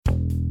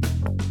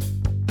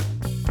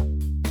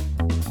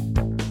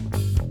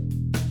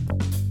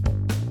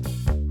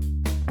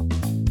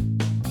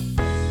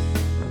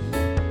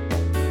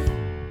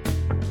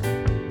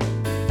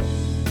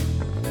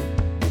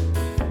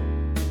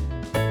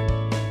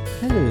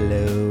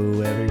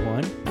Hello,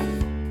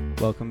 everyone.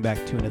 Welcome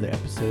back to another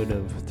episode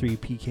of 3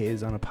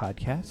 PKs on a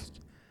Podcast.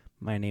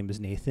 My name is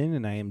Nathan,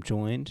 and I am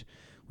joined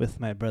with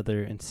my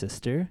brother and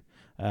sister,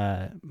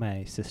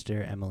 my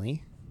sister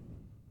Emily.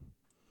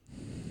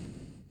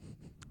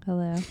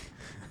 Hello.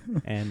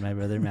 And my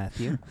brother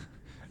Matthew.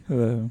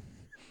 Hello.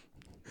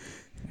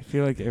 I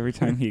feel like every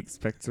time he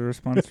expects a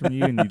response from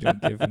you and you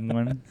don't give him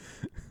one,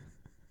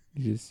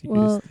 you just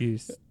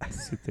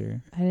sit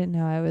there. I didn't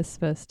know I was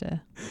supposed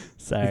to.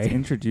 Sorry. It's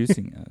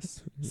introducing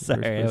us.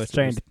 Sorry, I was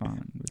trying to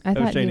respond. I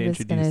thought trying he to was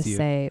going to introduce you.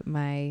 say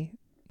my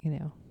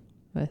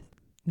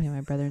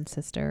brother and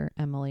sister,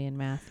 Emily and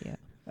Matthew,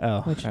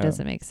 which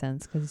doesn't make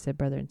sense because he said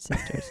brother and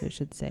sister, so it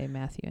should say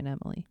Matthew and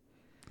Emily.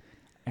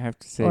 I have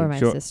to say, Or my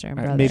sister and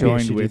brother. Maybe I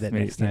joined should do with that me,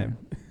 next time.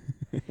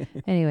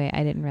 Anyway,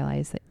 I didn't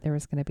realize that there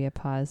was going to be a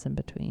pause in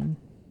between.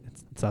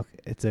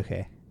 It's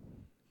okay.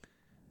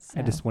 So.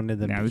 I just wanted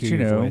them Now to that hear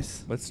you your know,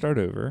 voice. let's start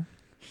over.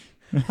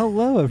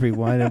 Hello,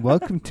 everyone, and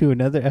welcome to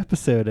another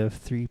episode of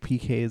 3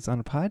 PKs on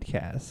a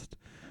Podcast.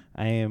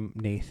 I am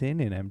Nathan,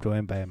 and I'm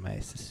joined by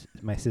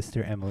my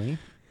sister Emily.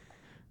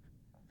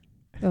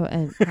 Oh,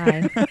 and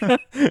hi.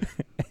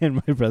 And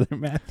my brother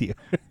Matthew.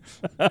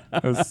 I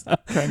was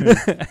kind of,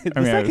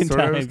 I was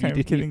time kind you of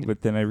did kidding,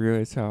 but then I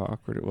realized how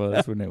awkward it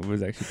was when it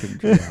was actually coming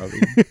to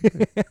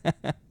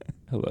reality.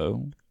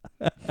 Hello.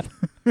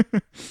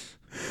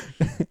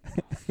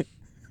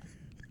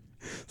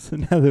 So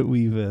now that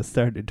we've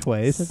started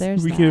twice, So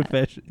there's we can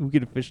that. we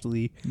can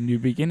officially New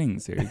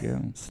beginnings. There you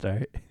go.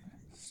 start.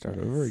 Start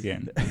over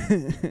again.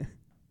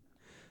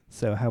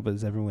 So how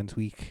was everyone's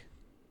week?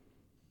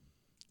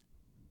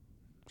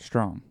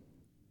 Strong.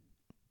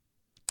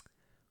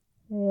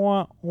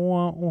 Wah,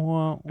 wah,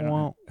 wah, I don't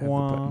wah, have the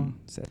wah. button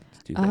set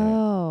to do that.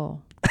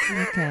 Oh,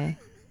 okay.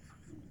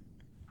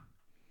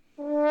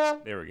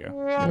 There we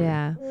go.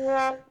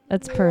 Yeah.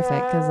 That's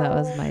perfect because that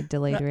was my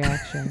delayed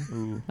reaction.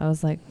 Ooh. I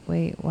was like,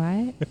 wait,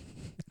 what?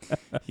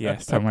 He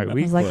asked how my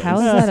week was like, was. how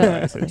is that so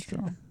a- I said like-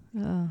 strong.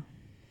 Oh.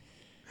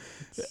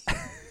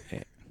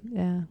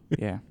 Yeah.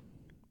 Yeah.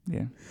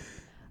 Yeah.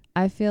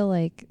 I feel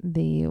like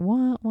the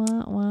wah,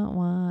 wah, wah,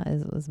 wah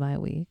was my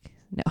week.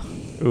 No,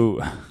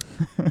 Ooh.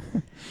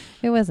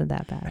 it wasn't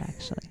that bad,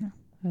 actually.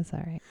 It was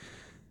all right.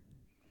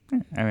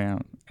 I mean,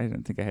 I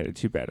don't think I had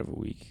too bad of a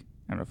week.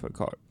 I don't know if I'd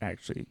call it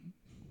actually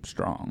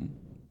strong.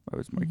 I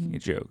was making Mhm. a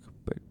joke,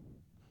 but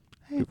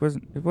it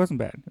wasn't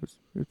bad. It was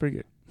pretty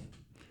good.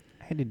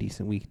 I had a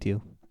decent week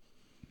too.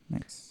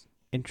 Nice.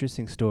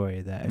 Interesting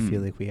story that I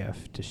feel like we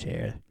have to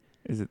share.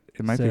 Is it?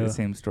 It might be the So-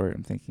 same story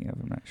I'm thinking of.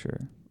 I'm not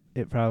sure.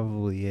 It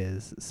probably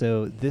is.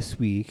 So this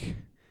week,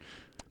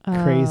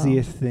 Oh.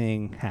 craziest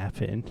thing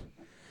happened.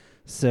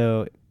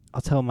 So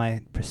I'll tell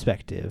my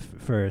perspective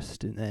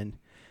first, and then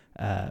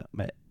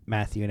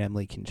Matthew and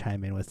Emily can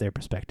chime in with their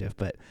perspective.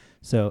 But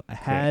so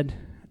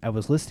I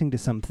was listening to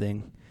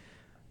something,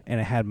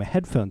 and I had my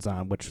headphones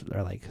on, which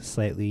are like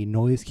slightly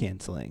noise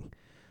canceling.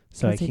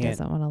 So I Because he can't.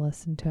 doesn't want to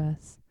listen to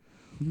us.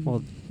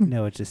 Well,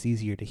 no, it's just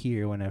easier to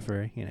hear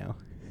whenever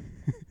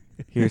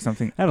hear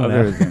something I don't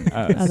other know. than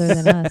us, Other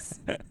than us.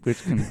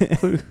 which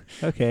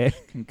Okay.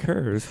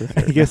 concurs with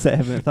I her. guess I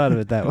haven't thought of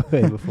it that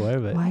way before,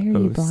 but Why are you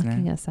Oh, blocking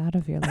snap. us out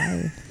of your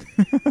life?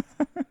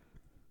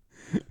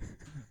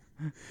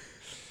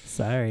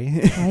 sorry.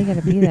 Why you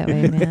gotta be that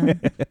way, man?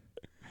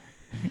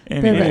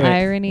 Anyway, The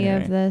irony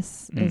anyway. of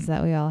this is Mm.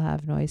 that we all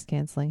have noise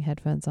canceling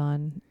headphones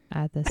on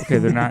at this Okay,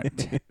 they're time.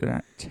 not they're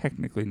not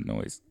technically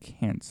noise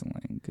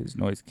canceling because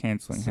noise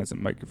canceling has a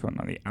microphone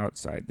on the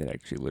outside that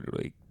actually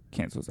literally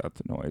cancels out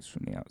the noise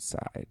from the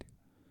outside.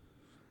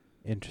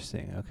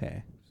 Interesting.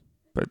 Okay.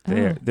 But Oh.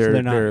 they're So they're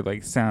they're they're not-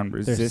 like sound They're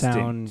resistant.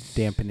 sound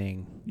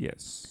dampening,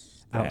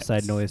 Yes.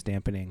 outside that's- noise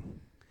dampening.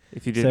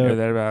 If you didn't So- know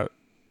that about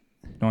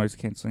noise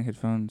canceling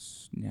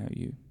headphones, now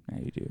you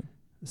do.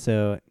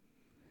 So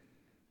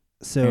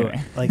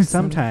Anyway. like That's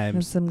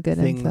sometimes some good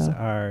things info.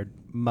 are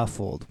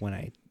muffled when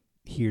I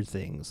hear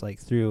things like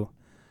through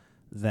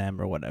them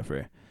or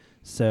whatever.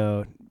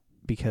 So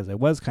because I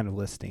was kind of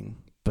listening,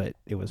 but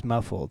it was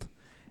muffled.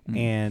 Mm.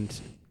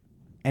 And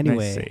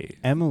anyway, Nice save.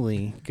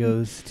 Emily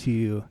goes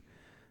to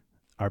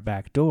our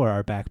back door,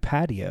 our back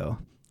patio,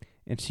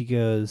 and she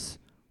goes,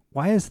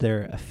 "Why is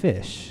there a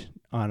fish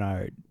on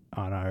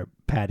our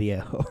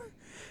patio?"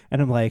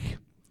 And I'm like,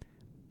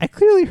 I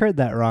clearly heard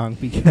that wrong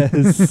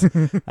because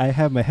I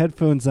have my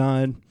headphones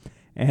on,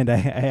 and I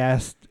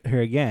asked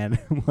her again.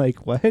 I'm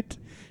like, "What?"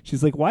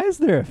 She's like, "Why is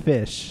there a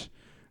fish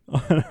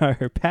on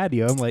our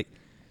patio?" I'm like,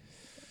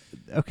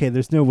 "Okay,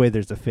 there's no way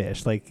there's a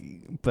fish."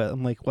 But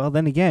I'm like, well,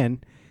 then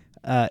again,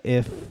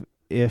 if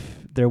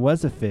there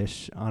was a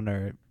fish on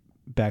our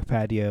back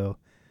patio,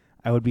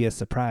 I would be as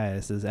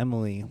surprised as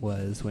Emily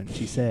was when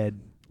she said,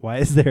 "Why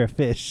is there a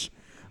fish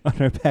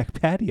on our back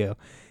patio?"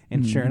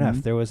 And sure enough,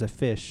 Mhm. there was a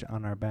fish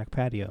on our back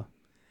patio.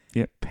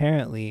 Yep.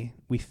 Apparently,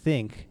 we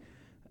think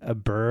a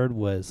bird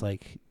was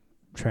like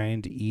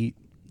trying to eat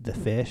the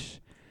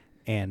fish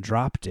and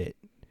dropped it,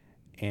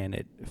 and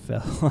it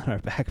fell on our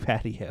back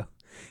patio.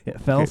 It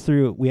fell Okay.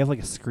 through. We have like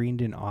a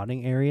screened-in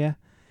awning area,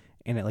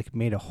 and it like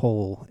made a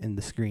hole in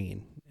the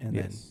screen, and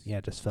then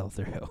just fell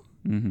through.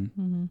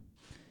 Mm-hmm. Mm-hmm.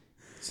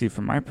 See,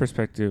 from my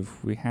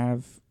perspective, we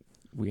have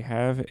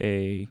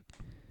a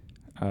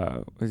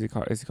what is he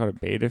called? Is he called a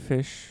beta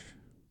fish?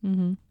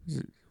 Mm-hmm.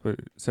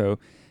 So,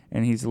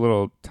 and he's a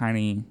little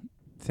tiny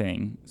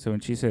thing. So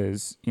when she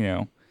says,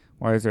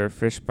 why is there a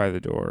fish by the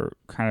door?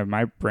 Kind of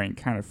my brain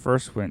kind of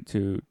first went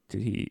to,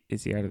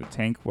 is he out of the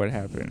tank? What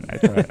happened? I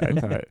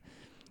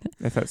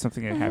thought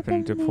something had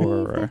happened to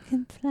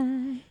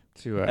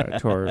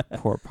our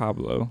poor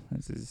Pablo,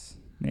 as his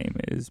name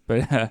is.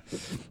 But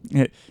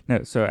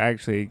no. So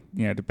actually,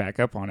 to back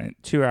up on it,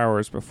 2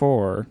 hours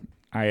before,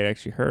 I had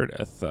actually heard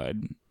a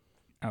thud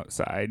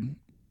outside,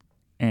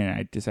 and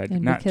I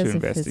decided not to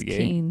investigate. Because of his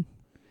keen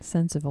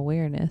sense of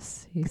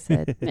awareness, he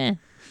said, "Meh."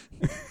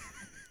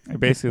 I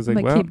basically was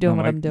like, well, keep doing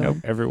what I'm doing. Nope,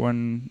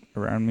 everyone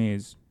around me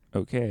is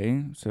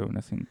okay, so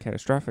nothing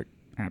catastrophic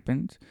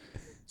happened.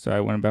 So I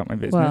went about my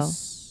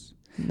business.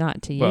 Well,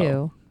 not to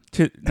you.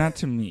 Not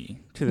to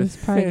me. To the fish. It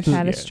was probably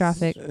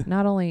catastrophic,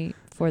 not only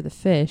for the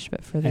fish,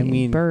 but for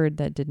the bird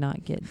that did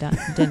not get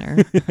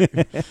dinner.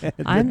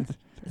 I'm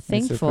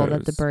thankful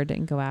that the bird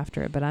didn't go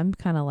after it, but I'm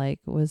kind of like,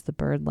 was the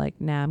bird like,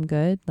 nah, I'm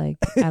good? Like,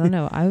 I don't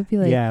know. I would be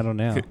like, yeah, I don't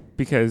know.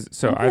 Because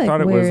I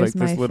thought it was like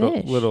this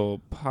little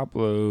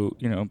Pablo,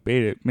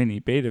 mini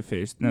beta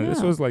fish. No,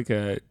 this was like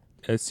a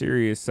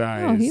serious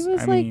size. No, he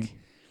was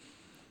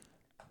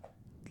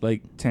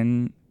like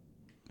 10.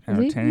 I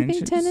don't know, 10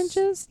 inches? 10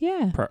 inches?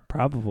 Yeah.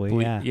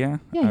 Probably, yeah. Yeah,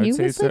 yeah, he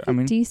was like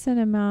a decent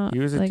amount. He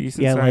was a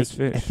decent sized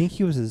fish. I think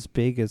he was as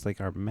big as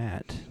like our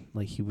mat.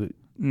 Like he would.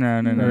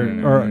 No.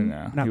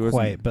 Not he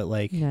quite, but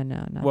like. No,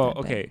 not well, that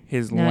okay. big.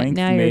 His length.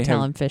 Now you're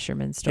telling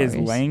fisherman stories.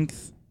 His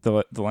length,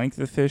 the length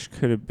of the fish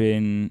could have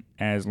been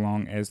as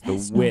long as the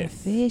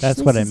width. That's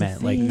what I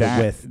meant. Like the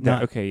width.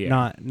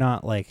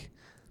 Not like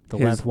the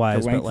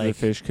lengthwise, the length but like of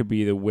the fish could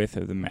be the width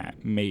of the mat,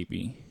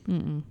 maybe.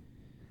 Mm-mm.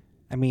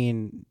 I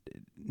mean,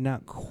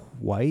 not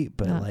quite,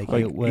 but not like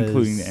quite. it was,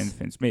 including the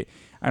infants.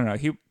 I don't know.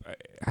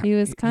 He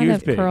was kind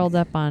of curled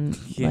up on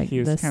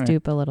the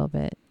stoop a little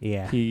bit.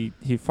 Yeah.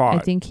 He fought. I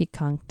think he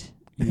conked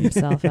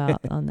himself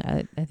out on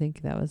the. I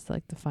think that was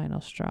like the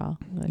final straw.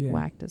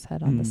 Whacked his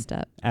head on the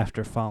step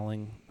after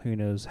falling. Who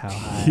knows how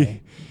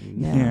high?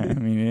 Yeah. I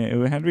mean,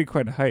 it had to be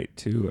quite a height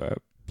to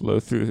blow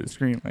through the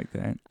screen like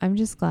that. I'm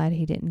just glad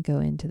he didn't go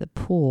into the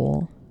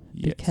pool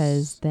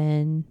because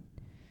then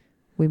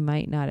we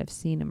might not have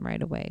seen him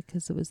right away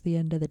because it was the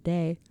end of the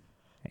day.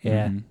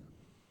 Yeah.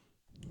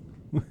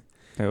 Mm-hmm.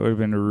 That would have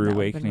been a rude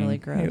awakening. Really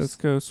gross. Hey, let's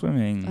go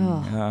swimming.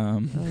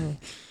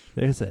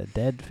 There's a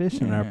dead fish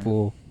in our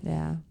pool.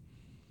 Yeah.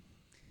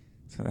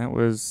 So that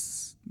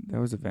was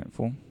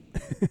eventful.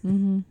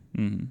 Mm-hmm.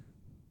 Mm-hmm.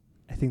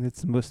 I think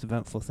that's the most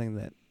eventful thing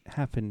that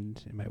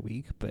happened in my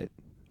week, but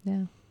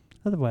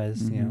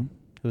otherwise, mm-hmm.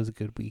 It was a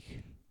good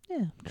week. Yeah.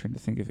 I'm trying to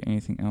think if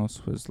anything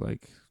else was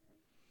like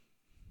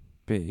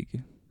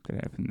big that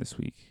happened this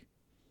week.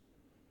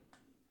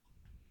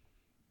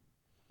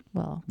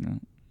 Well, no.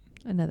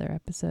 Another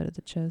episode of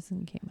The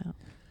Chosen came out.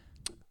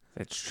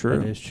 That's true.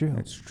 That is true.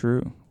 That's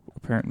true.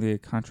 Apparently a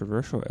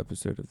controversial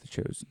episode of The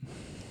Chosen.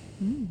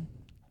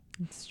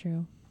 That's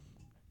true.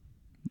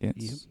 Yes.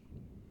 Yep.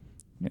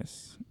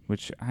 Yes.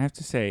 Which I have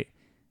to say,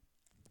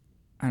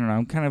 I don't know,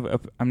 I'm kind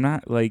of I'm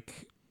not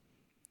like,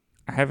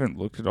 I haven't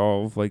looked at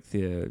all of like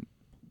the,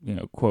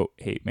 quote,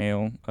 hate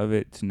mail of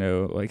it to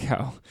know like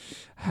how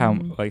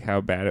like how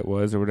bad it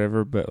was or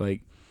whatever, but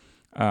like,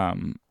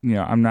 I'm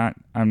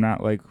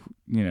not like,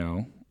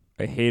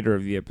 a hater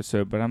of the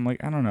episode, but I'm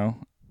like, I don't know,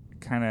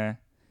 kind of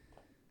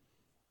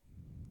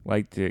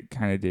liked it,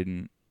 kind of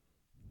didn't.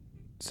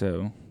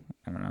 So,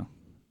 I don't know.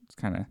 It's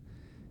kind of,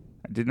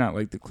 I did not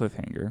like the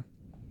cliffhanger.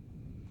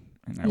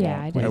 And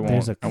I didn't.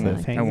 There's a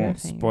cliffhanger. I won't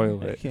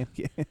spoil it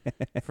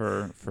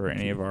for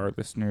any of our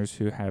listeners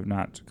who have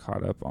not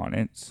caught up on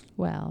it.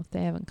 Well, if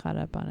they haven't caught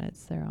up on it,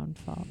 it's their own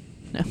fault.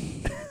 No.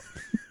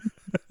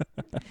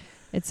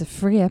 It's a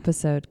free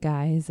episode,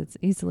 guys. It's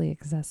easily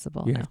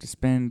accessible. You have to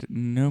spend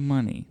no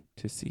money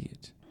to see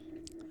it.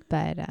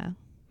 But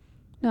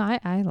no, I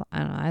don't know.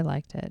 I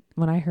liked it.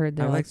 When I heard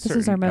they're like, this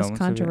is our most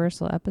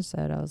controversial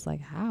episode, I was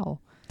like, how?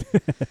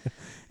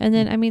 And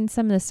then, I mean,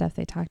 some of the stuff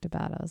they talked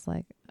about, I was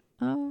like,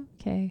 oh,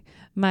 okay.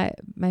 My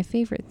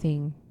favorite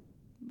thing,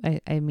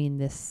 I mean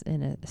this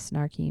in a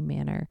snarky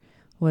manner,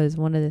 was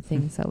one of the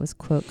things that was,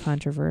 quote,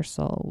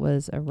 controversial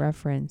was a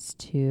reference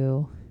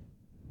to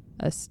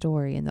a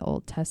story in the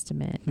Old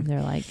Testament. And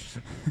they're like,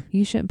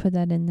 you shouldn't put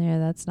that in there.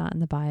 That's not in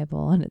the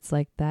Bible. And it's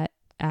like, that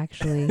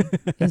actually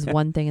is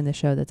one thing in the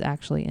show that's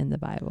actually in the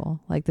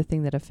Bible. Like the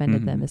thing that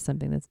offended them is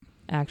something that's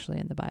actually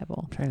in the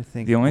Bible. I'm trying to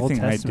think. The only Old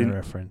thing Testament I didn't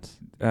reference.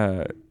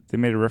 They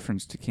made a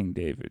reference to King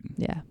David.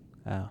 Yeah.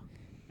 Oh.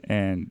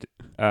 And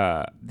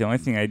the only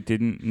thing I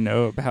didn't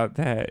know about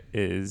that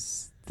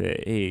is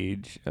the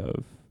age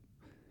of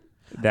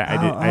that.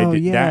 I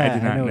did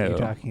not know. What you're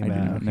talking about.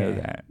 I did not know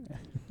that. Yeah.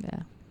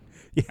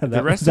 Yeah.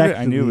 The rest of it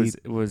I knew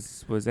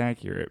was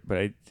accurate, but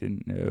I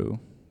didn't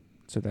know.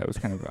 So that was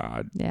kind of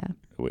odd. Yeah.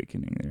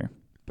 Awakening there,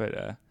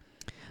 but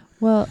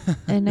well,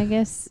 and I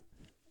guess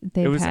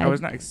I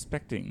was not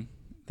expecting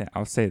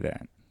I'll say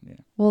that. Yeah.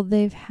 Well,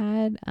 they've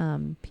had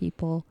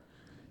people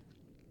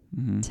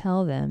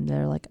tell them,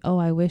 they're like, oh,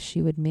 I wish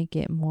you would make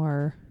it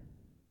more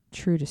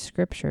true to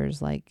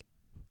scriptures like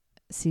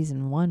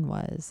season 1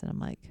 was. And I'm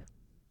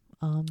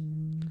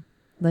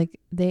like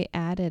they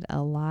added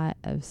a lot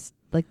of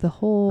like the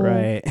whole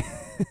right.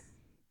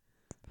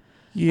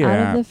 Yeah,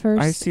 out of the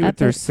first I see what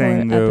they're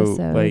saying though.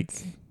 Like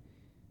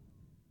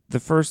the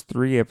first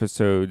 3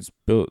 episodes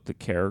built the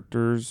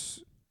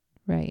characters,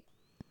 right,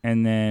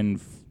 and then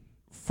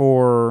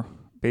 4,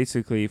 5,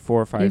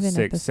 even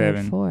 6,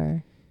 7.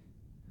 4.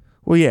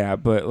 Well, yeah,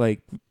 but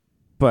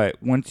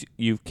once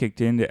you've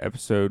kicked into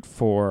episode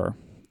 4,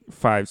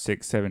 5,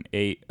 6, 7,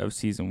 8 of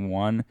season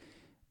 1,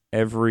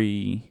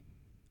 every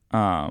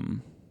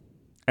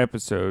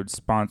episode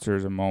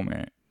sponsors a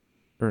moment,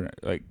 or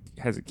like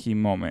has a key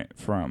moment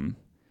from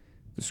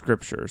the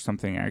scripture,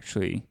 something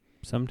actually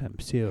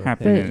sometimes too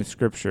happened in the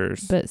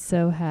scriptures. But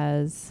so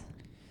has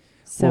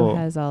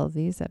all of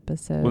these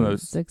episodes. Well, no,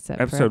 except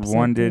episode for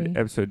 1 3. did.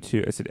 Episode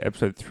 2, I said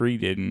episode 3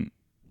 didn't.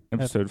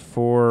 Episode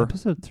 4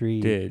 episode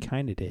 3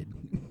 kind of did.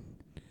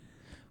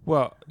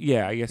 Well,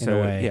 yeah, I guess in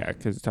a way. Yeah,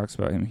 because it talks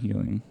about him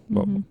healing. Mm-hmm.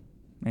 Well,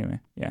 anyway,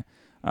 yeah.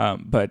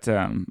 But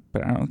I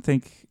don't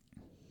think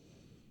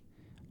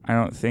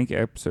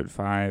episode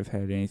 5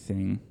 had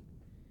anything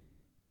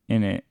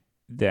in it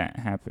that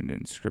happened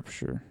in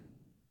scripture.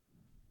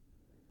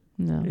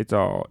 No.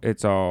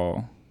 It's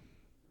all.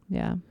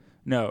 Yeah.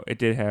 No, it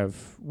did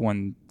have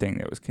one thing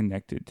that was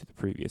connected to the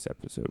previous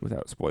episode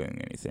without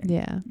spoiling anything.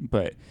 Yeah.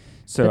 But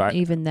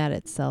even that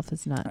itself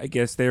is not. I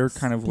guess they were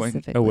kind of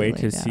like a way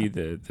to see out.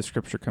 the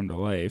scripture come to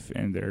life,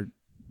 and they're,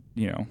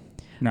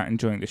 not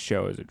enjoying the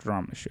show as a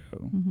drama show.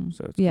 Mm-hmm.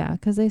 So it's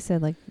because they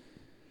said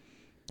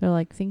they're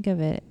like, think of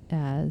it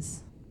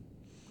as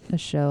a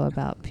show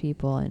about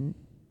people in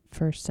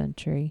first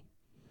century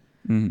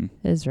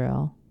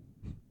Israel.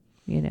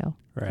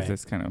 Right.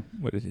 That's kind of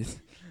what it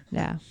is.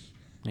 Yeah.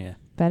 Yeah.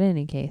 But in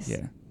any case.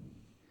 Yeah.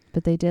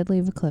 But they did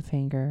leave a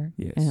cliffhanger.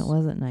 Yes. And it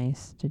wasn't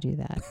nice to do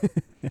that.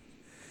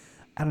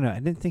 I don't know. I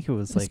didn't think it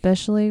was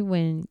especially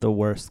when the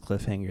worst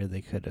cliffhanger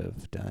they could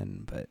have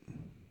done, but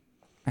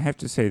I have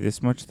to say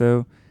this much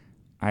though.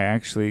 I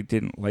actually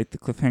didn't like the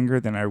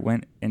cliffhanger. Then I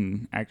went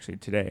and actually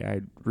today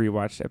I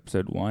rewatched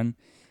episode 1,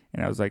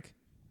 and I was like,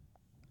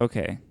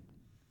 okay,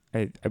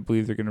 I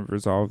believe they're going to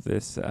resolve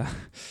this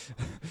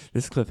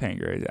this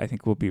cliffhanger. I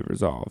think will be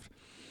resolved.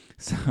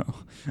 So,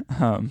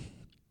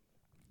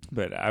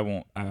 but I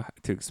won't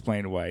to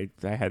explain why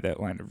I had that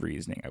line of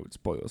reasoning. I would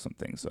spoil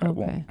something, so I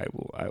won't. I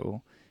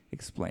will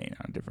explain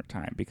on a different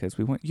time because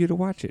we want you to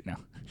watch it now.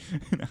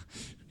 No,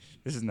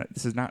 this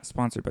is not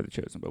sponsored by The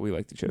Chosen, but we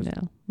like The Chosen.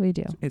 No, we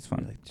do. It's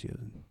fun. I like The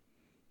Chosen.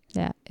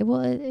 Yeah.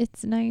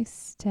 It's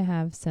nice to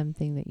have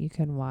something that you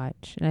can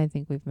watch, and I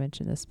think we've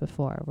mentioned this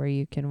before, where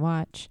you can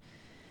watch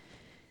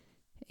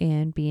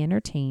and be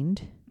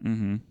entertained,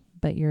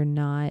 but you're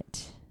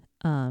not.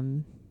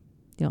 You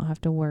don't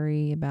have to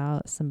worry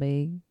about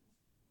somebody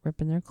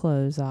ripping their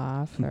clothes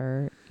off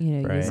or,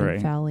 using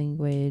foul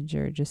language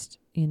or just,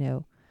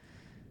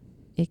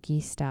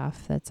 icky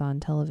stuff that's on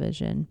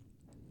television.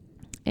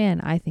 And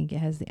I think it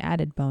has the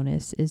added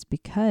bonus is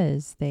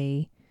because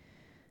they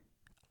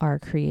are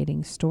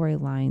creating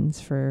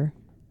storylines for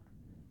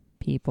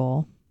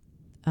people.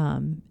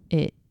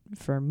 It,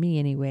 for me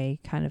anyway,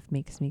 kind of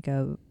makes me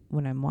go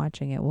when I'm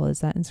watching it, well, is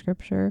that in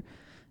scripture?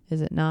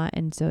 Is it not?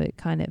 And so it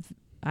kind of,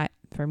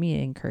 for me,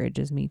 it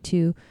encourages me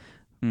to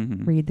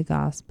read the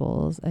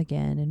Gospels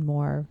again and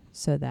more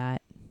so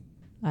that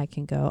I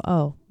can go,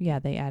 oh, yeah,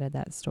 they added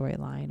that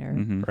storyline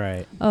or,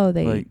 right. Oh,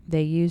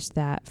 they used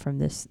that from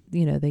this,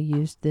 they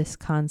used this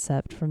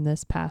concept from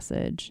this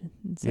passage.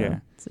 And so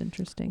it's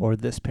interesting. Or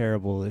this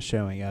parable is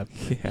showing up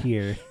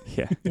here.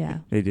 Yeah. Yeah.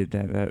 They did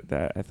that.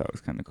 That I thought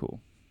was kind of cool.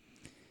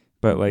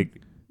 But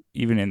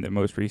even in the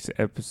most recent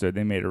episode,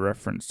 they made a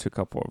reference to a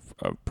couple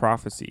of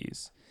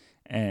prophecies.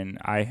 And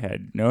I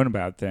had known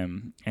about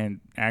them,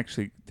 and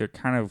actually they're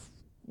kind of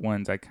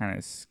ones I kind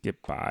of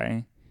skip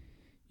by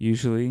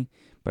usually.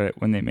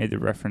 But when they made the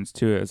reference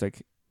to it, I was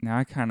like, now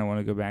I kind of want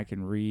to go back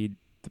and read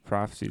the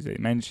prophecies they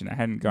mentioned. I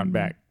hadn't gone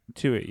back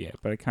to it yet,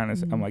 but I kind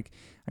of, I'm like,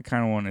 I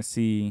kind of want to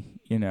see,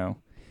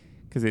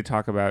 because they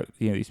talk about,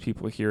 these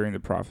people hearing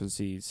the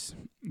prophecies,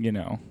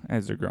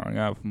 as they're growing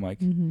up. I'm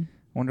like, I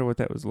wonder what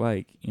that was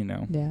like,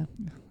 Yeah.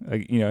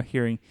 Like,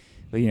 hearing,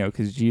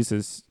 because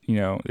Jesus,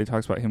 it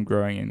talks about him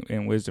growing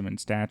in wisdom and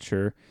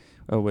stature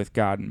with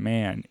God and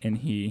man, and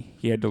he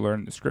had to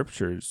learn the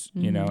scriptures,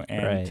 and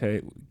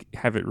to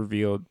have it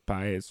revealed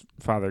by his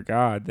Father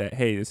God that,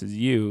 hey, this is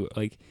you.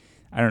 Like,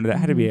 I don't know, that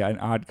had to be an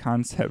odd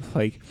concept.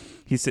 Like,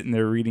 he's sitting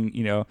there reading,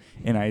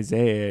 in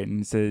Isaiah,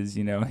 and says,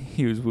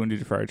 he was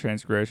wounded for our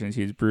transgressions,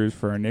 he was bruised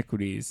for our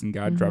iniquities, and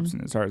God drops in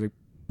his heart. Like,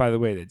 by the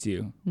way, that's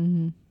you.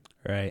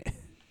 Right.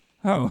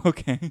 Oh,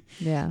 okay.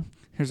 Yeah.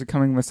 Here's a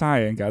coming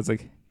Messiah, and God's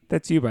like,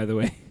 that's you, by the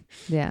way.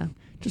 Yeah.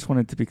 Just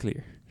wanted to be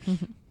clear.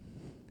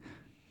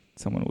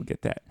 Someone will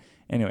get that.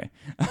 Anyway.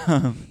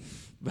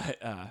 But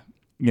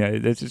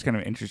that's just kind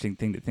of an interesting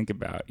thing to think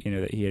about,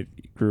 that he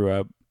grew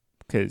up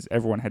because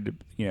everyone had to,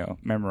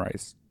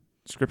 memorize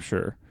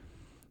scripture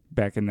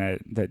back in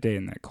that day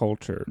in that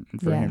culture,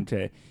 and for him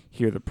to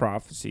hear the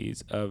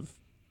prophecies of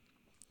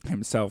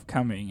himself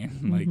coming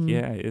and like,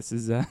 this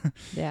is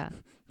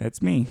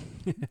that's me.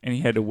 And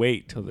he had to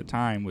wait till the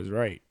time was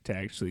right to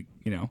actually,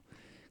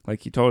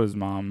 like he told his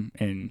mom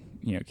and,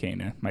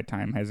 Cana, my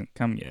time hasn't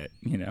come yet,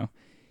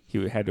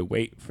 he had to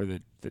wait for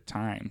the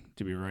time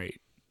to be right.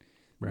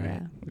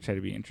 Right. Which had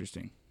to be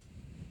interesting.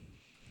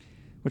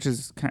 Which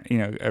is kind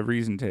of, a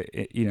reason to,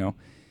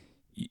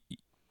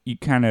 you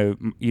kind of,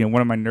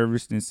 one of my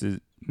nervousnesses,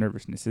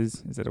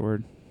 is that a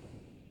word?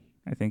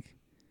 I think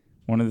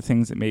one of the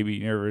things that made me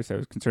nervous, I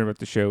was concerned about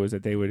the show, is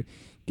that they would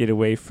get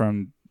away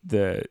from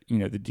the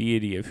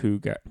deity of who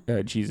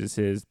Jesus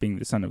is, being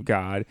the Son of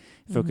God,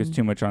 focus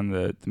too much on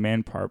the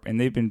man part, and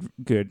they've been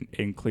good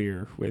and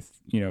clear with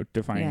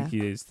defining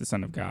he is the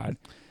Son of God,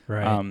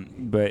 right?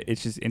 But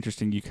it's just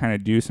interesting. You kind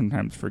of do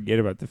sometimes forget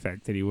about the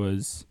fact that he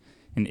was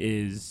and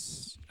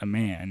is a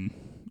man.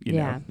 He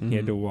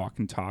had to walk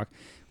and talk.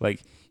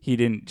 Like, he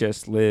didn't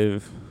just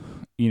live,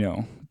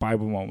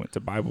 Bible moment to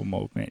Bible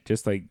moment.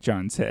 Just like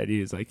John said,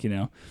 he was like,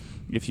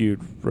 if you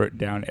wrote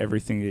down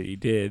everything that he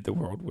did, the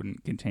world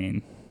wouldn't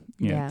contain,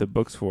 the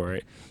books for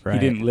it. Right. He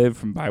didn't live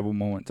from Bible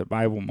moment to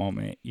Bible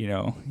moment.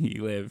 He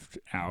lived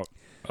out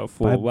a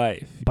full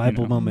life.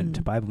 Bible moment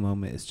to Bible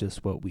moment is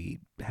just what we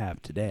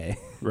have today.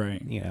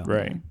 Right.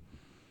 Right.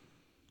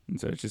 And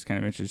so it's just kind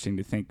of interesting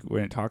to think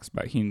when it talks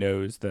about, he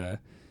knows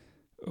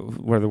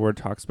where the word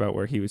talks about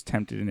where he was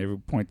tempted in every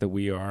point that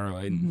we are.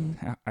 Like,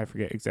 I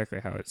forget exactly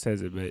how it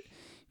says it, but,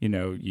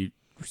 you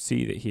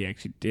see that he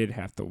actually did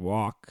have to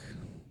walk,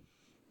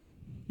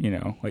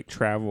 like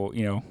travel,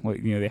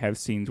 they have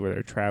scenes where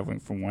they're traveling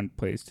from one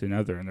place to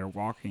another and they're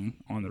walking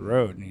on the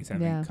road, and he's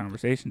having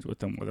conversations with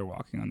them while they're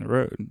walking on the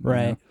road.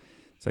 Right.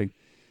 It's like,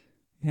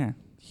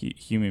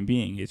 human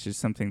being. It's just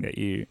something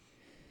that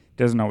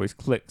doesn't always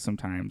click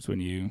sometimes when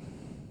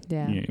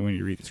when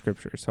you read the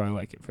scripture. So I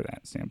like it for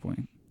that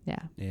standpoint.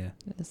 Yeah. Yeah.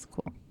 That's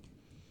cool.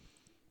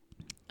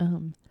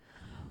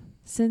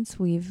 Since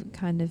we've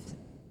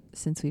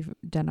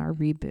done our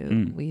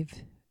reboot,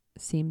 we've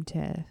seemed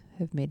to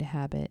have made a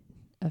habit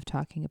of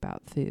talking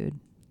about food.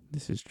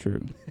 This is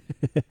true.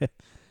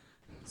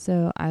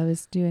 So I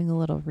was doing a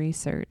little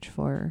research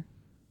for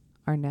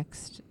our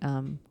next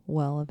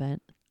well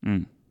event.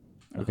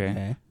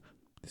 Okay.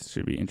 This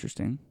should be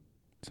interesting.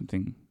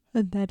 Something.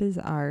 And that is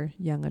our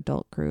young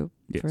adult group.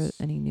 Yes. For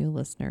any new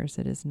listeners,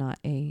 it is not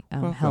a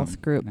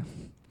health group. No.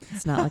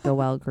 It's not like a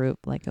well group,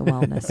 like a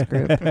wellness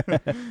group.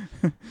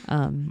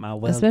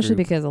 Especially group.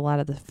 Because a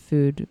lot of the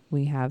food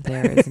we have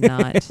there is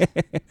not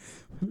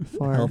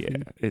for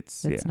healthy.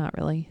 It's not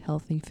really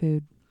healthy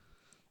food.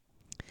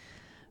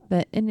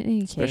 But in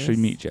any case, especially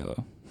meat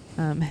Jello.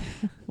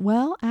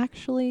 Well,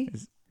 actually,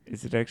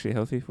 is it actually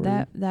healthy for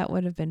you? That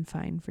would have been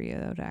fine for you.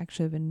 That would have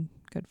actually been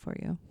good for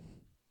you.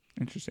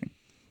 Interesting.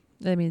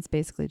 I mean, it's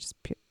basically just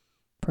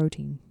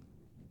protein.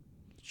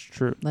 It's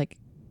true. Like,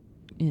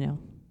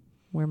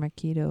 where my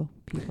keto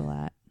people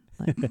at.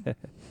 Like.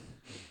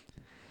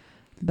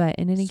 But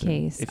in any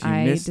case,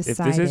 decided... If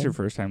this is your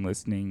first time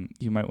listening,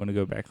 you might want to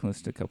go back and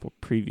listen to a couple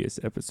previous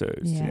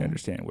episodes to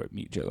understand what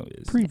meat Jello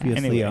is.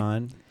 Previously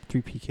on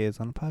 3 PKs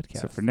on a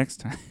podcast. So for next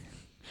time.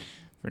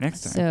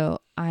 So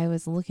I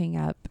was looking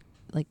up,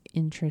 like,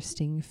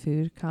 interesting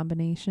food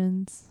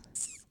combinations.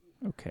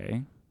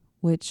 Okay.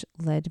 Which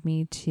led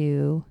me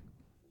to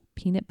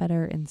peanut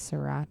butter and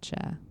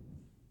sriracha.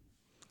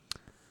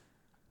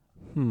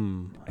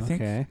 I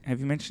think. Have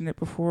you mentioned it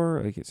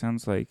before? Like, it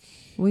sounds like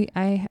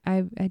I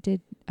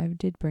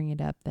did bring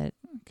it up that.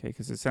 Okay,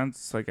 because it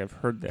sounds like I've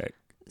heard that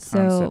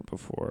concept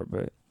before,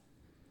 but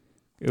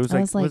it was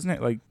like, wasn't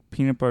it like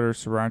peanut butter,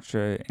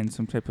 sriracha, and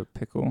some type of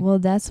pickle? Well,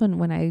 that's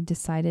when I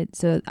decided.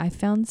 So I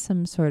found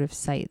some sort of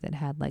site that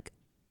had like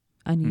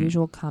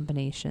unusual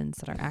combinations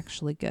that are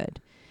actually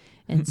good.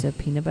 And so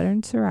peanut butter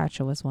and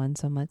sriracha was one.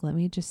 So I'm like, let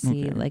me just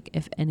see like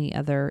if any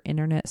other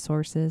internet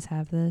sources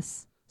have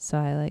this. So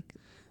I like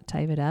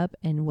type it up,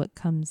 and what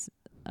comes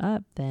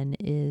up then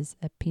is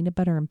a peanut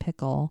butter and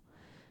pickle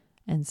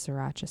and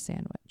sriracha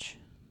sandwich.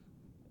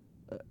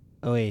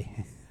 Oh wait,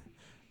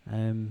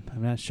 I'm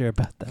not sure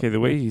about that. Okay, the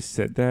way you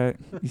said that,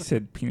 you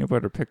said peanut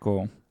butter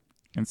pickle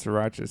and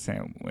sriracha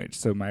sandwich.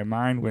 So my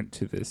mind went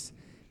to this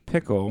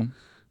pickle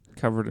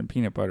covered in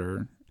peanut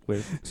butter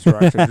with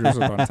sriracha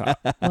drizzled on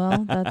top.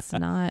 Well, that's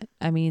not.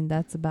 I mean,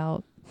 that's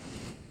about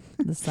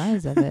the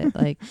size of it.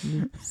 Like,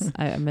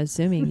 I'm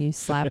assuming you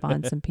slap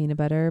on some peanut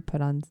butter,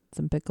 put on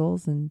some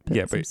pickles, and put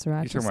some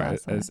sriracha you're talking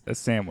sauce about a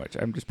sandwich.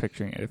 I'm just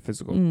picturing a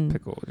physical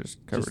pickle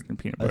just covered in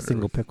peanut butter. A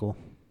single pickle.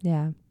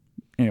 Yeah.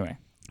 Anyway.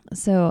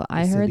 So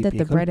I heard that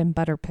the bread and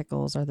butter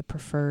pickles are the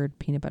preferred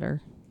peanut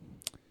butter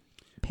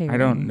pairing. I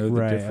don't know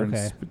the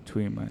difference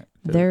between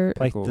they're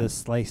like the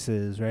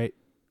slices, right?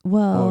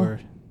 Well,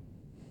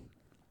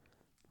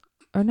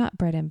 or not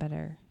bread and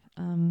butter.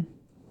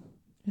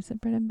 Is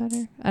it bread and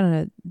butter? I don't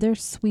know. They're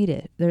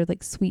sweet. They're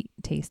like sweet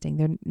tasting.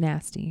 They're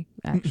nasty,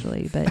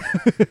 actually. But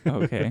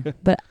okay.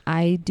 But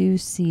I do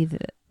see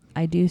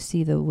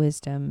the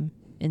wisdom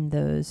in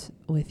those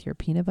with your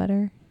peanut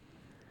butter.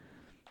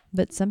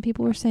 But some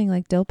people were saying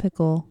like dill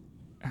pickle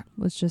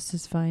was just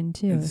as fine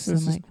too. This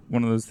is like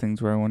one of those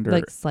things where I wonder,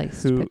 like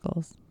sliced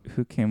pickles.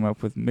 Who came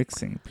up with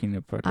mixing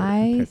peanut butter?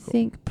 I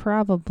think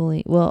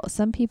probably. Well,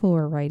 some people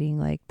were writing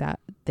like that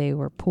they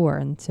were poor,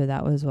 and so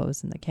that was what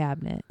was in the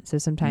cabinet. So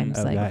sometimes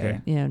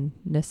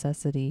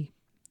necessity.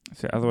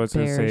 So otherwise,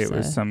 I'd say it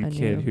was some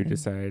kid who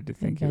decided to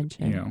think,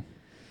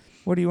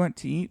 what do you want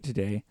to eat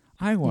today?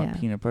 I want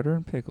peanut butter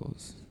and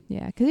pickles.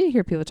 Yeah, because you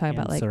hear people talking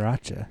about like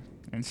sriracha.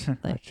 And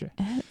sriracha. Like,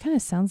 it kind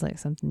of sounds like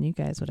something you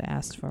guys would have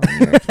asked for when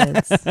you were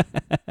kids.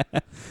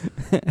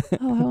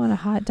 Oh, I want a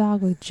hot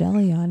dog with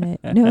jelly on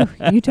it. No,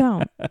 you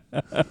don't.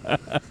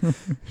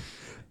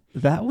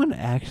 That one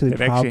actually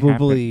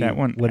probably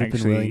would have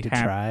been willing to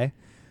try.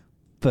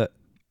 But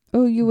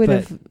you would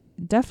have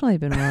definitely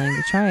been willing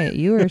to try it.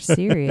 You were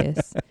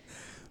serious.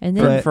 And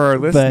then for our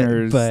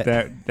listeners,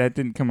 that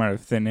didn't come out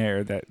of thin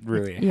air. That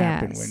really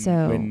happened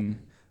when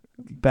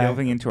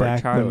delving into our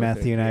childhood. When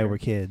Matthew and I were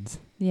kids.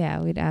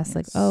 Yeah, we'd ask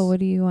like, "Oh, what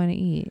do you want to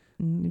eat?"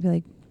 And you'd be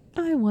like,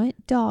 "I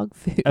want dog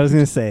food." I was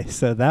gonna say,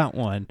 so that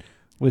one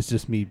was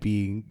just me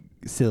being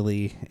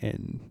silly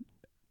and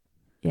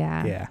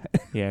yeah,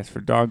 it's for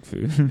dog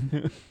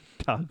food.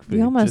 Dog food.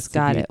 You almost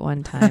got it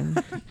one time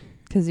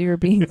because you were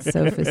being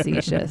so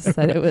facetious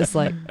that it was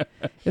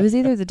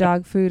either the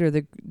dog food or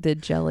the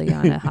jelly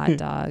on a hot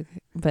dog,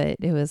 but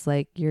it was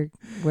like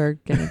we're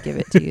gonna give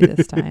it to you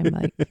this time,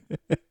 like.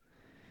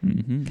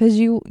 Because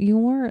you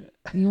weren't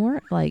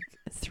like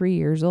 3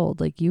 years old,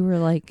 like you were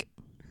like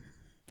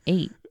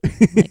 8,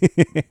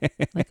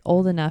 like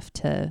old enough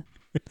to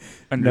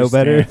know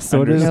better,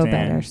 sort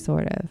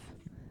of.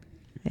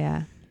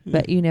 Yeah,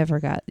 but you never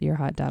got your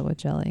hot dog with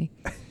jelly.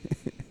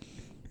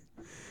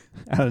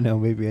 I don't know.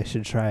 Maybe I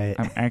should try it.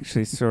 I'm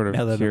actually sort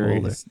of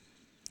curious.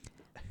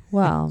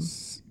 Well,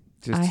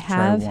 I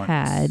have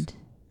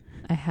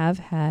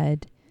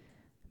had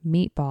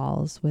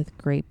meatballs with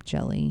grape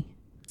jelly.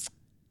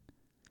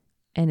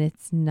 And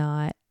it's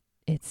not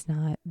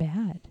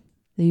bad.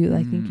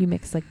 I think you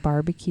mix like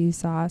barbecue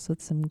sauce with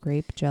some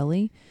grape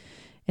jelly,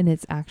 and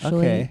it's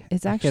actually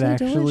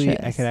delicious.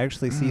 I could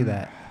actually see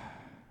that.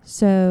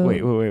 So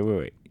wait.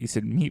 You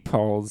said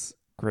meatballs,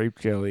 grape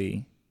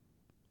jelly,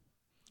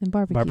 and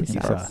barbecue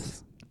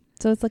sauce.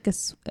 So it's like a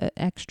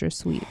extra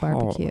sweet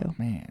barbecue. Oh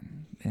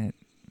man,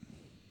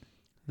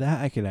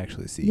 that I could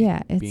actually see.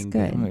 Yeah, it's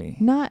good.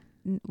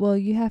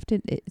 You have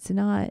to. It's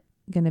not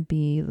gonna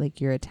be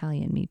like your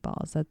Italian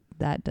meatballs.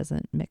 That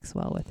doesn't mix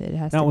well with it. It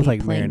has not to with be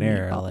like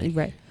marinara,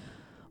 right.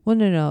 Well,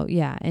 no,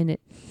 yeah, and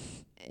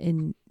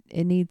it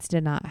needs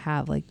to not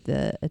have like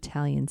the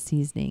Italian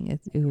seasoning.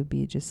 It would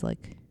be just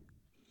like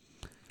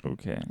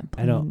okay.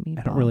 I don't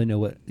really know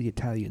what the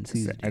Italian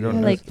seasoning. I don't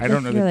know. I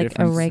don't know the like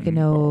difference.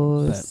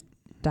 Oregano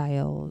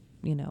style,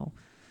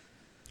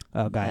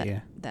 Oh, got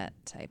you. That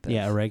type of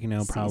oregano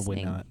seasoning.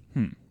 probably not.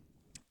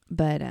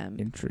 But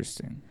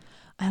interesting.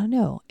 I don't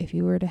know. If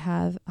you were to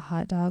have a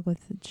hot dog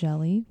with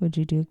jelly, would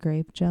you do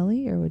grape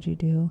jelly or would you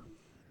do?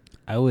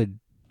 I would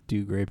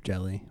do grape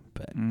jelly,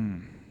 but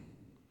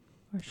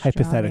or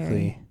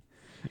hypothetically.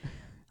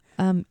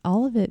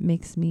 All of it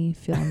makes me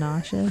feel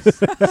nauseous,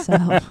 so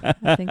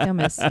I think I'm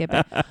going to skip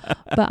it.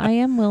 But I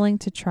am willing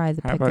to try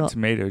the pickle. How about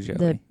tomato jelly?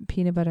 The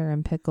peanut butter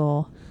and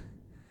pickle.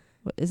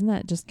 Isn't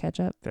that just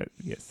ketchup?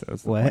 Yes, that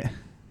was what?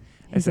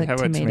 I said, how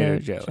about tomato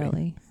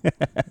jelly?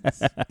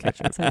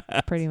 Ketchup. It's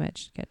like pretty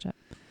much ketchup.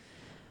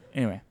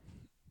 Anyway.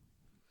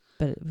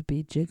 But it would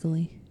be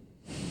jiggly.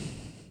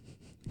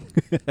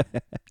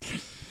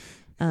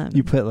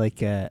 You put like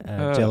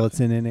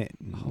gelatin in it.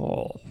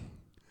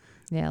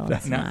 Yeah,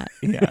 let's not.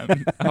 Yeah,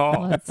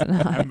 let's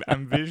not.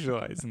 I'm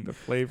visualizing the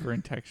flavor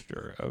and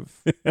texture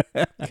of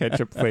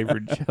ketchup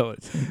flavored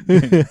gelatin.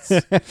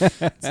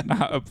 It's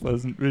not a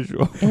pleasant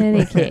visual. In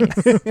any case.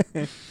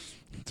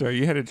 Sorry,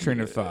 you had a train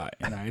of thought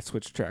and I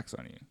switched tracks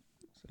on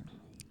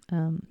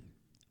you.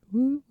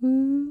 Woo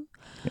woo.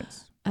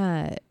 Yes.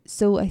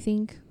 So I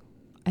think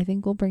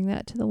we'll bring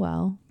that to the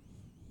well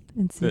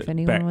and see if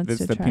anyone wants to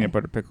try. That's the peanut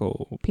butter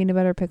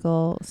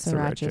pickle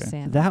sriracha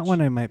sandwich. That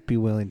one I might be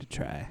willing to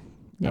try.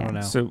 Yeah. I don't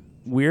know. So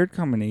weird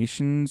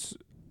combinations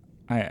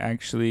I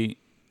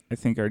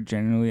think are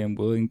generally I'm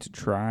willing to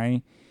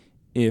try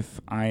if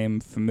I am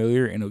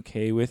familiar and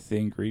okay with the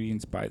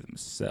ingredients by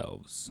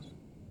themselves.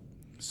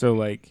 So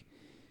like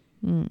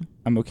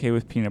I'm okay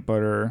with peanut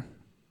butter.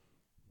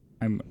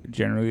 I'm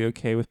generally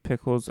okay with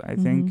pickles, I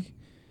think.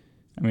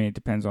 I mean, it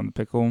depends on the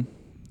pickle.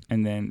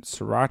 And then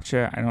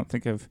sriracha,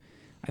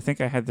 I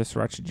think I had the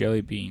sriracha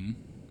jelly bean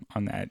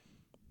on that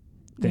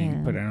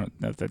thing, but I don't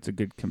know if that's a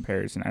good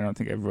comparison. I don't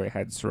think I've really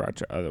had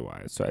sriracha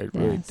otherwise, so I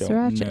really don't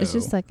sriracha know. It's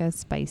just like a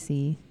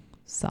spicy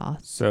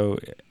sauce. So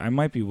I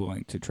might be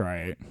willing to try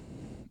it,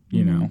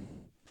 you know.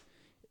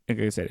 Like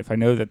I said, if I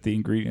know that the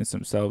ingredients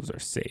themselves are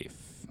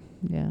safe.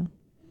 Yeah.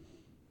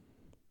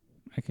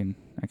 I can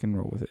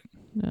roll with it.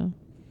 Yeah.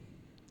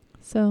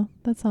 So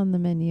that's on the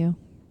menu.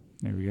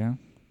 There we go.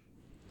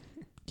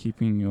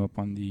 Keeping you up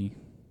on the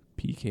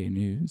PK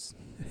news.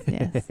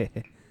 Yes.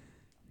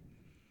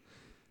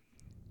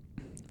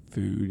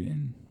 food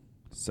and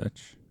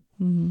such.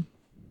 Mm-hmm.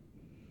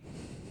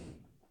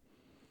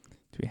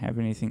 Do we have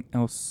anything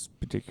else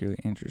particularly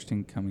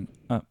interesting coming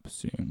up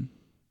soon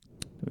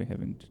that we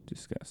haven't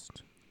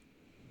discussed?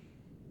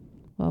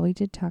 Well, we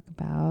did talk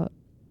about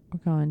we're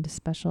going to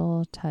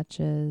Special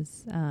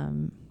Touches. I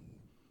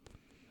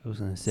was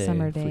going to say,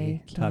 Summer if we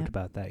day talked camp.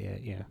 about that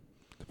yet, yeah.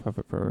 The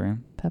puppet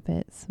program.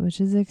 Puppets, which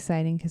is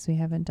exciting because we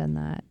haven't done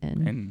that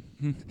in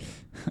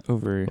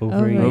over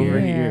over a a year.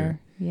 year.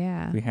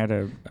 Yeah. We had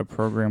a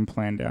program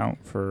planned out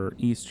for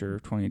Easter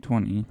of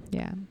 2020.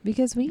 Yeah.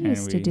 Because we And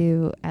used to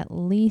do at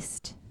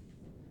least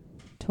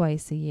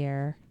twice a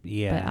year,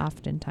 Yeah. but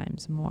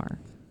oftentimes more.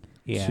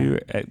 Yeah. Two,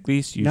 at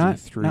least usually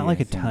three. Not like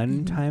I a think.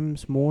 ton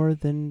times more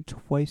than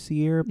twice a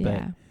year, but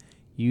Yeah.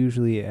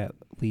 usually at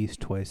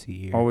least twice a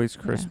year. Always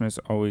Christmas,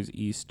 always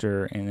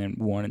Easter, and then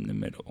one in the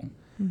middle.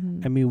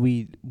 Mm-hmm. I mean,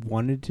 we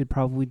wanted to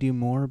probably do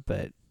more,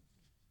 but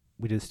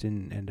we just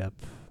didn't end up.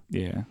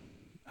 Yeah.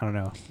 I don't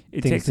know.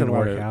 It Things takes a didn't lot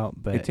work of out,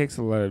 but it takes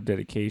a lot of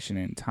dedication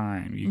and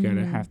time. You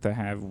gotta Mhm. have to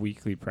have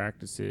weekly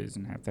practices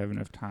and have to have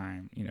enough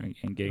time, and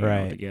getting it all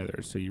Right.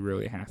 together. So you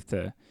really have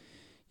to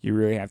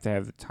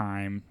have the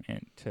time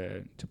and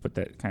to put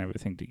that kind of a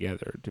thing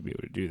together to be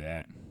able to do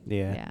that.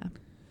 yeah. Yeah.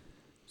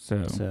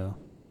 So,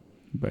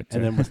 but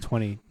And then with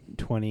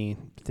 2020,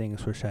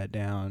 things were shut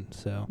down.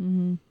 So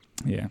Mm-hmm.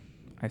 yeah,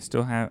 I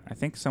still have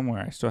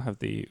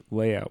the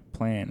layout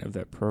plan of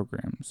that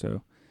program.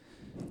 So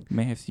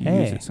may have to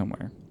use Hey. it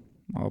somewhere.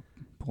 I'll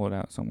pull it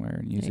out somewhere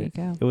and use There you it.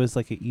 go. it was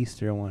like an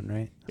Easter one,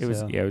 right? It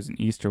was an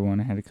Easter one.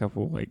 I had a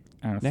couple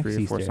Next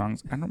 3 or 4 Easter.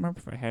 songs. I don't remember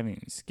if I had any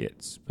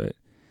skits, but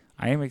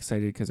I am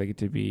excited because I get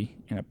to be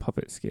in a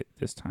puppet skit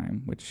this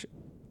time, which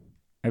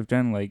I've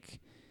done like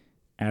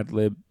ad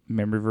lib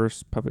memory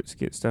verse puppet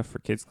skit stuff for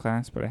kids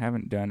class, but I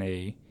haven't done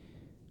a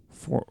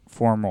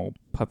formal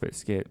puppet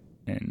skit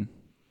in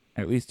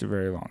at least a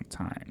very long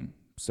time.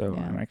 So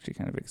Yeah. I'm actually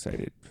kind of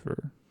excited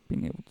for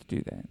being able to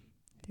do that.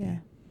 Yeah.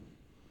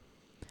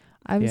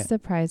 I was Yeah.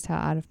 surprised how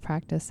out of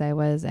practice I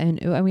was. And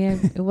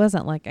it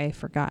wasn't like I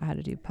forgot how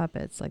to do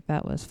puppets. Like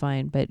that was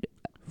fine. But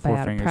 4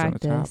 out of fingers on the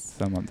top, practice,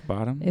 thumb on the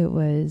bottom. it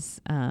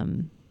was,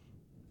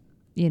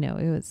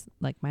 it was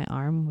like my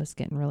arm was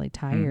getting really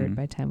tired Mhm.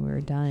 by the time we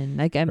were done.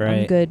 Like I'm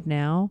Right. good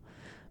now.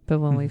 But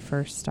when we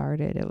first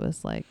started, it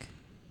was like,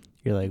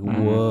 You're like,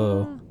 Mhm.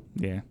 whoa.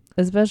 Yeah.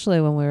 especially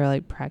when we were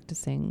like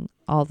practicing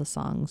all the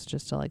songs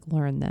just to like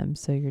learn them.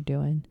 So you're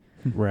doing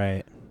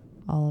Right.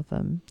 all of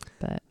them.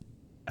 But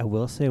I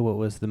will say what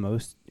was the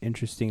most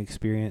interesting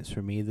experience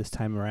for me this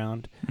time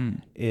around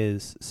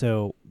is,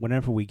 so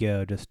whenever we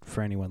go, just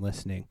for anyone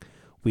listening,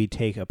 we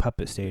take a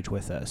puppet stage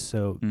with us.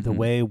 So the Mhm.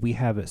 way we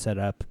have it set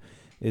up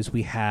is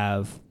we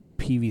have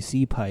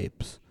PVC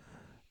pipes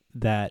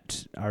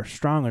that are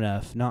strong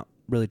enough, not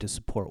really to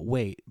support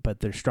weight, but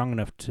they're strong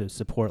enough to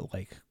support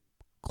like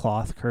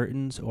cloth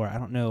curtains, or I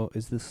don't know,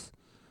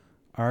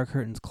 are our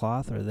curtains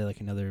cloth or are they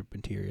like another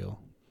material?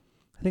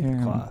 I think they're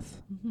Yeah.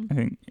 cloth. I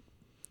think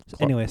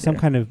Anyway, some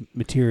kind of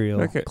material,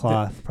 Like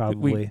cloth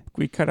probably.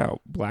 we cut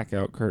out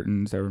blackout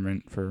curtains that were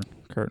meant for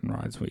curtain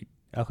rods. We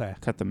Okay,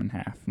 cut them in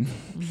half,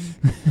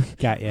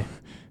 got you.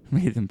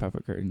 made them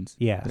puppet curtains.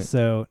 Yeah, But-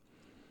 so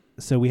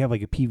we have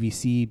like a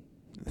PVC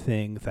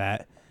thing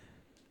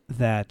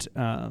that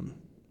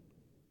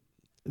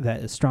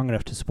is strong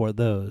enough to support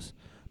those,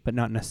 but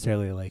not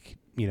necessarily like,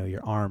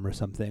 your arm or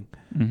something.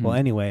 Mhm. Well,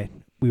 anyway,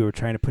 we were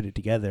trying to put it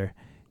together,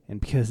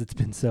 and because it's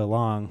been so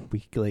long,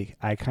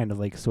 I kind of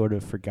like sort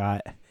of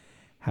forgot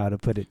how to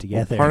put it Well,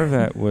 together. part of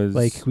that was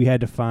like we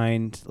had to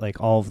find like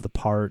all of the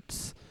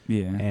parts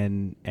yeah,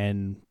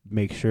 and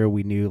make sure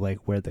we knew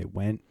like where they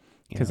went.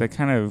 because I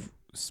kind of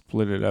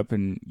split it up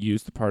and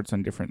used the parts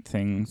on different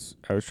things.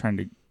 I was trying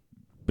to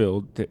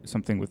build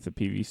something with the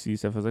PVC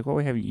stuff. I was like, well,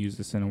 we haven't used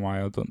this in a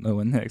while. Don't know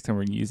when the next time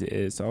we're gonna use it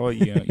is. So I'll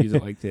use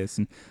it like this,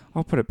 and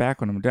I'll put it back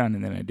when I'm done.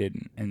 And then I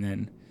didn't. And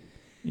then,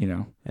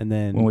 and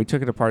then when we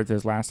took it apart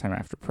this last time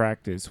after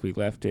practice, we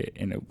left it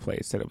in a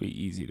place that'll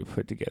be easy to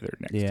put together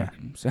next Yeah.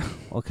 time. So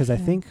well, because I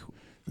Yeah. think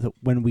that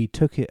when we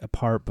took it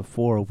apart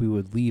before, we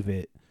would leave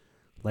it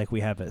like we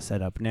have it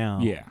set up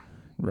now. yeah,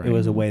 right. It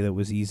was a way that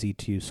was easy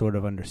to sort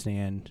of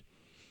understand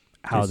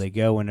how 'Cause- they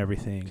go and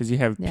everything. Because you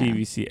have Yeah.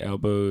 PVC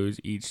elbows.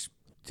 Each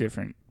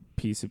different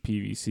piece of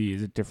PVC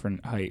is a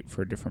different height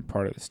for a different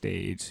part of the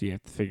stage. So you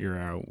have to figure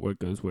out what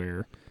goes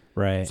where.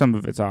 Right. Some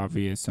of it's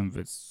obvious. Some of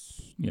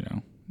it's,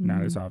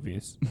 not as Mhm.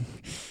 obvious,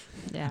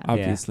 Yeah.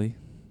 obviously.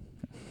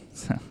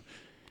 So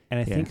And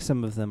I Yeah. think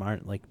some of them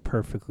aren't like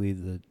perfectly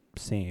the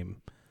same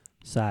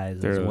size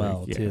as They're well,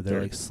 like- yeah, too. They're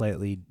they're- like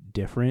slightly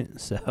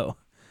different. So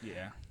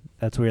yeah,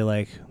 that's where you're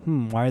like,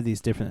 why are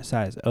these different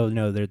size? Oh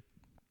no, they're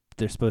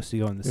supposed to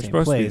go in the they're same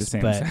supposed place, to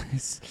be the same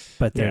size.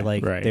 but they're Yeah,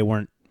 like right. they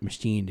weren't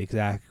machined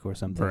exact or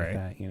something Right.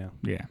 like that,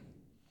 Yeah.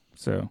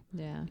 So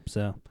Yeah.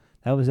 So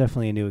that was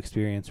definitely a new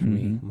experience for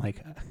me. Mhm. I'm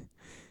like,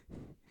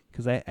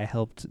 because I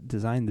helped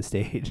design the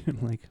stage. I'm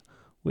like,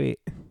 wait,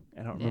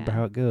 I don't remember Yeah.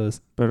 how it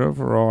goes. But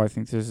overall, I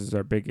think this is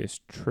our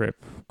biggest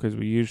trip because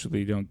we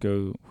usually don't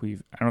go.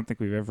 I don't think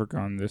we've ever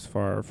gone this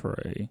far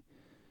for a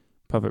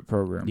puppet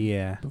program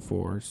Yeah.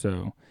 before.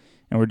 So,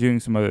 and we're doing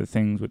some other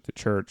things with the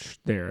church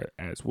there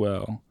as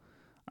well.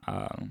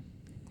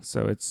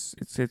 So it's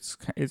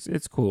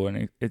cool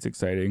and it's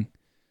exciting.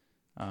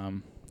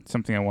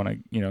 Something I want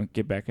to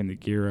get back in the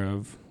gear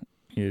of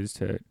is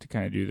to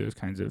kind of do those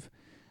kinds of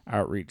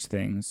outreach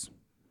things.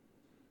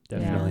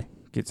 Definitely.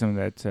 Get some of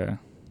that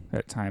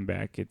time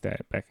back, get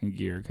that back in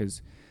gear,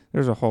 because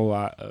there's a whole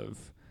lot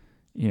of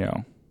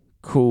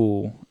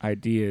cool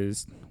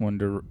ideas one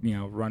to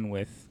run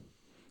with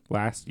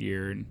last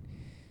year, and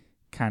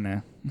kind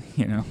of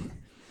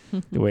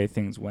the way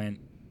things went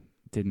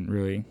didn't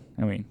really.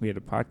 I mean, we had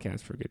a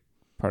podcast for a good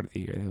part of the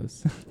year.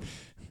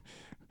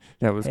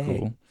 That was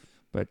cool,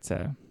 but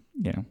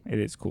it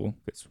is cool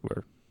because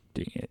we're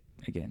doing it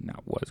again.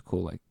 Not was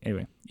cool, like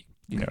anyway.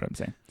 You know what I'm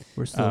saying?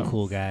 We're still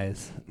cool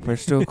guys. We're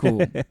still cool.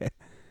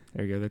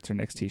 There you go. That's our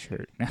next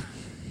T-shirt.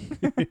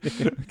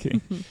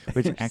 Okay.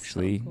 Which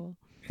actually, so cool.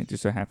 It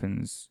just so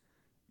happens,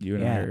 you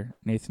and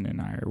Nathan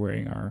and I are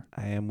wearing our.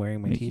 I am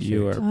wearing my T-shirt.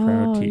 You are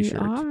proud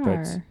T-shirt,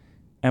 but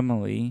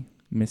Emily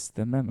missed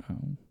the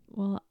memo.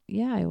 Well,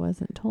 yeah, I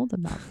wasn't told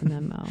about the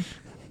memo.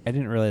 I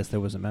didn't realize there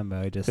was a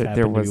memo. I just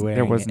happened to be wearing it.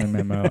 There wasn't a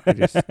memo. I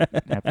just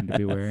happened to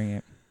be wearing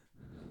it.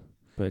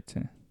 But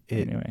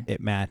anyway, it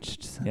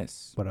matched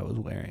what I was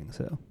wearing.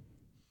 So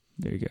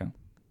there you go.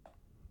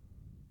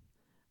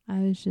 I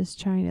was just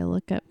trying to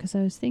look up because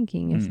I was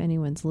thinking if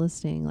anyone's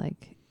listening,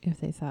 like if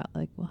they thought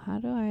like, well, how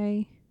do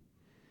I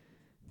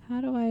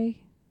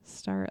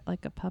start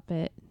like a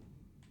puppet?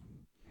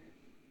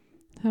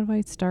 How do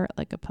I start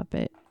like a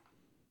puppet?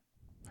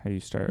 How do you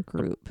start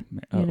group?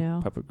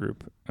 Puppet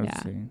group. I was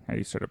saying, how do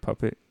you start a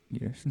puppet?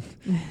 Yes.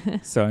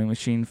 Sewing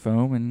machine,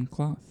 foam, and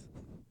cloth.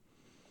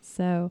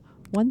 So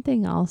one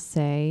thing I'll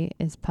say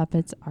is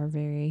puppets are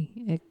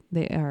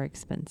they are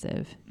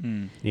expensive.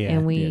 Yeah.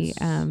 And we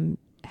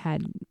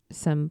had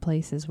some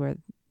places where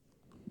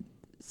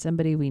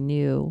somebody we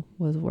knew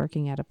was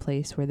working at a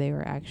place where they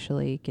were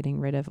actually getting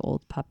rid of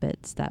old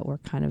puppets that were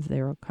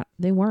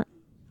they weren't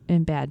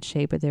in bad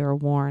shape, but they were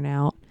worn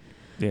out.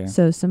 Yeah.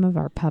 So some of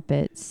our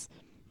puppets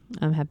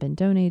have been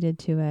donated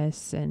to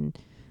us, and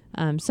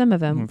some of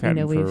them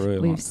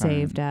we've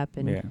saved up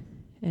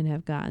and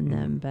have gotten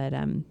them, but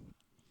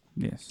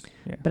yes.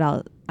 Yeah.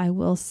 But I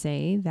will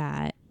say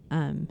that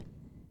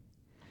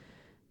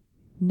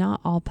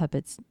not all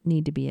puppets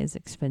need to be as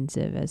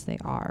expensive as they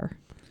are.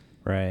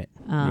 Right.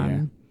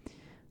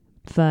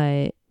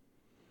 But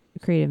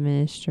Creative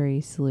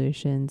Ministry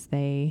Solutions,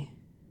 they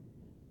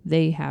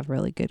have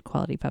really good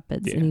quality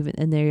puppets,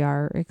 and they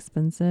are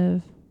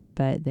expensive,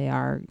 but they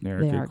are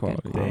good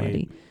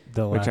quality.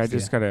 Which I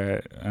just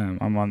gotta.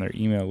 I'm on their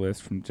email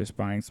list from just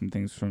buying some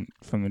things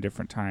from the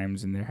different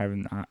times, and they're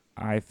having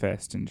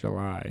iFest in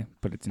July,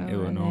 but it's in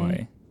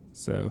Illinois.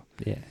 So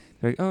yeah.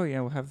 They're like, oh yeah,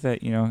 we'll have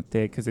that,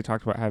 because they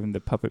talked about having the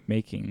puppet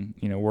making,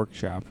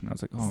 workshop, and I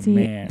was like, oh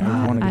man,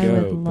 I want to go. I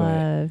would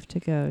love to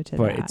go to that.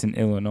 But it's in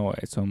Illinois,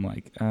 so I'm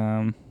like,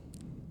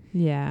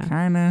 yeah,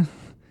 kind of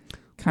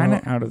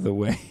out of the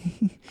way.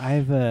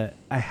 I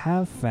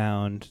have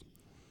found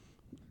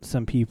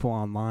some people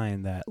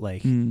online that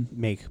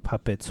make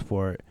puppets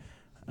for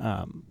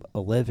a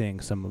living,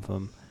 some of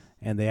them,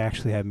 and they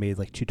actually have made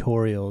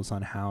tutorials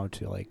on how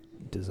to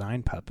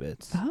design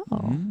puppets.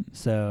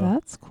 So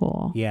that's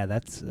cool. Yeah,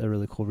 that's a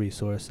really cool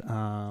resource.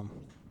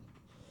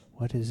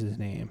 What is his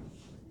name?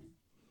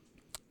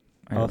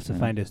 I'll have to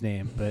find his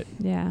name, but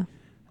yeah.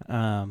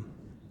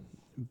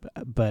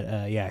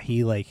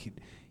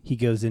 He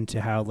goes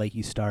into how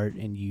you start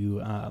and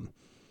you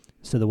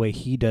so the way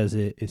he does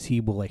it is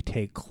he will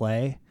take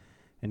clay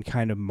and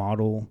kind of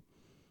model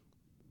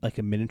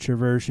a miniature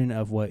version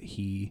of what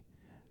he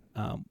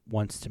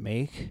wants to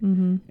make,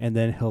 and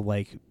then he'll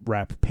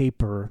wrap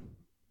paper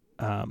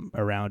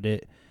around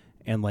it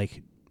and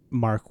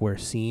mark where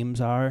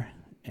seams are,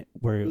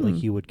 where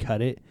you would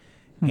cut it,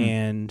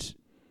 and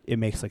it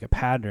makes a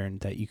pattern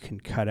that you can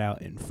cut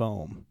out in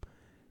foam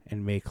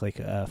and make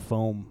a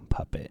foam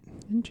puppet.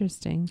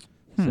 Interesting.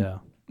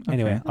 So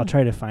anyway, I'll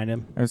try to find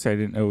him. I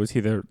didn't know, was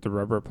he the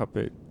rubber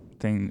puppet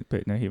thing?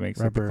 But no, he makes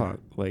rubber. The cloth,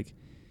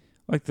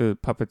 like the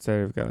puppets that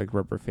have got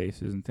rubber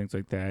faces and things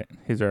like that.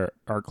 His are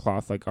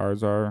cloth like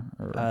ours are?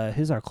 Or?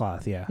 His are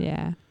cloth, yeah.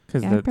 Yeah.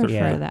 Because I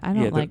prefer that. I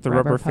don't like the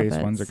rubber face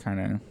ones are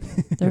kind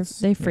of.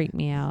 They freak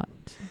me out.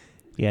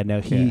 Yeah,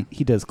 no, he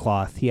does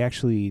cloth. He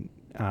actually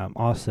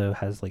also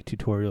has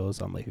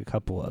tutorials on a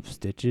couple of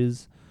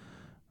stitches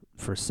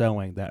for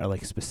sewing that are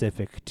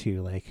specific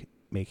to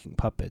making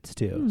puppets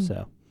too.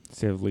 So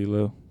save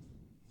Lilo.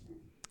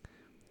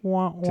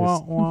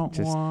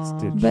 Just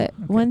stitch. But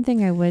one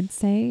thing I would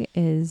say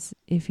is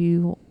if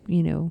you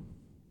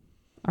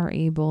are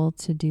able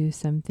to do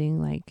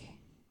something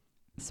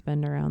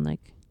spend around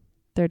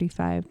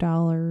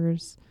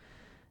 $35,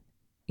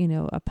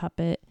 a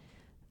puppet,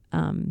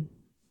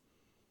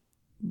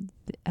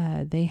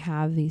 they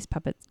have these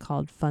puppets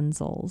called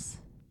funzels,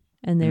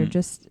 and they're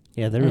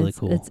they're really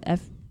cool. It's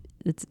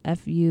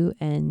Funzel,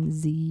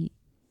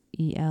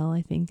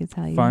 I think is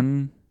how you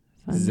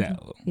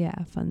Funzel. Yeah,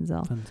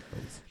 Funzel.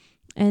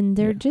 And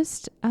they're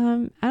just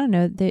I don't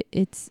know,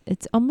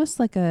 it's almost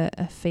like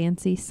a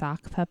fancy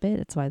sock puppet.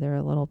 That's why they're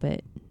a little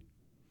bit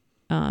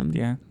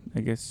I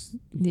guess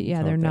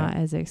they're not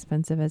as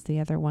expensive as the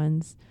other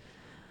ones.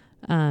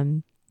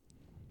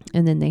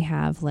 And then they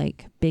have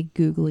like big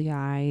googly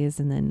eyes,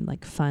 and then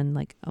like fun,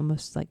 like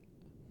almost like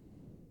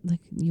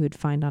you would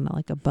find on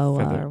like a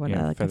boa or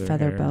whatever, like a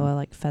feather boa,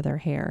 like feather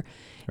hair.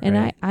 Right.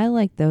 And I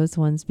like those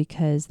ones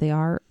because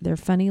they're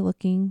funny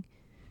looking,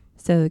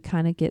 so it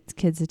kind of gets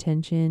kids'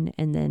 attention,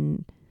 and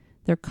then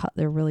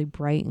they're really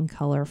bright and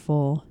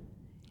colorful.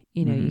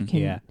 You know, you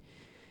can,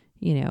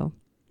 you know,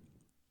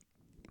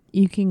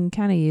 you can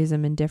kind of use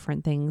them in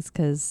different things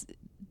because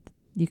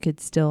you could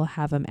still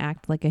have them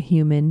act like a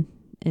human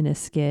in a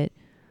skit,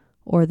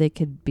 or they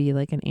could be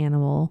like an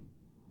animal,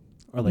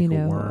 or like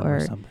a worm or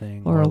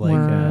something, or a like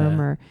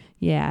worm, or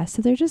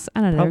so they're just,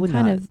 I don't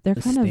know, they're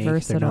kind of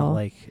versatile.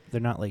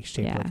 They're not like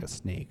shaped like a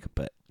snake,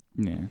 but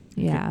they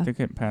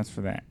couldn't pass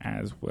for that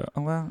as well.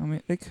 Oh, well, I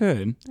mean, they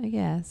could, I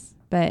guess,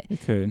 but they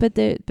could,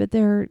 but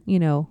they're you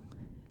know,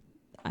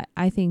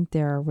 I think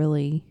they're a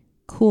really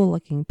cool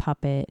looking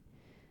puppet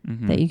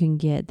that you can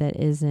get that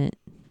isn't,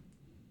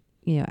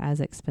 you know,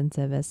 as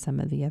expensive as some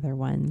of the other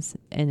ones,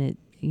 and it,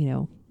 you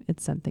know,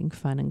 it's something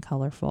fun and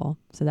colorful.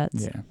 So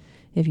that's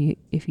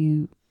if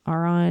you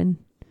are on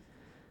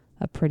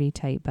a pretty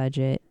tight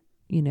budget,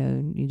 you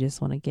know, you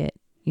just want to get,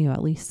 you know,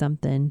 at least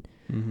something.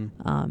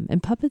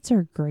 And puppets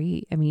are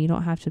great. I mean, you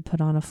don't have to put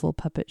on a full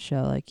puppet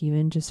show, like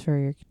even just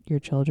for your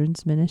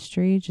children's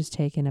ministry, just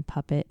taking a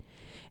puppet.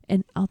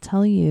 And I'll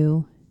tell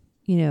you,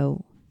 you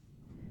know,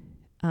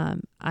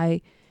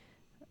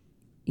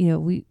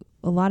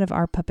 a lot of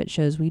our puppet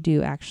shows we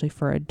do actually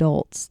for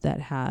adults that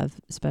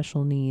have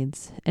special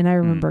needs. And I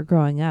remember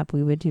growing up,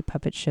 we would do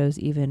puppet shows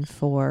even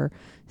for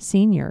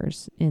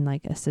seniors in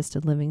like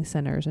assisted living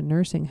centers and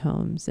nursing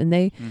homes. And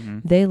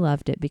they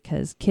loved it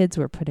because kids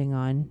were putting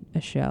on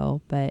a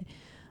show. But,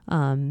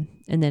 and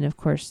then of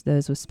course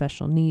those with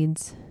special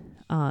needs,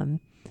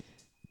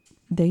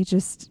 they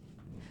just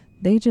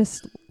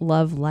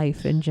love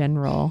life in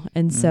general.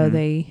 And so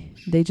they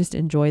just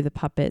enjoy the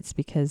puppets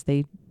because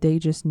they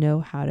just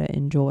know how to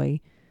enjoy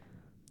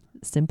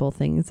simple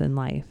things in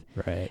life.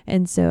 Right.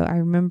 And so I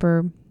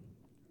remember,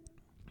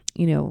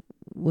 you know,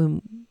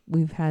 when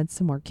we've had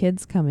some more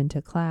kids come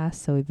into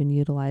class, so we've been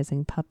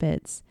utilizing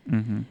puppets.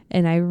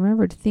 And I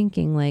remembered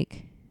thinking,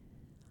 like,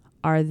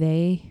 are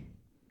they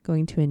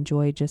going to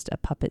enjoy just a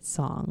puppet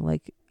song?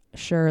 Like,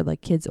 sure,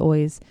 like kids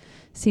always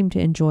seem to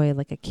enjoy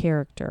like a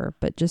character,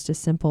 but just a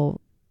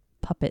simple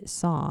puppet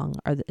song,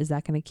 is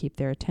that going to keep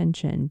their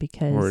attention?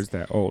 Because, or is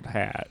that old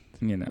hat,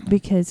 you know?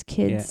 Because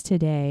kids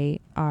today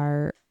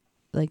are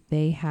like,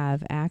 they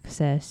have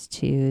access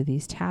to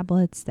these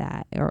tablets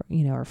that, or,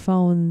 you know, or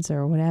phones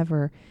or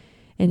whatever.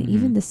 And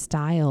even the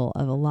style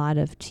of a lot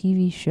of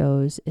TV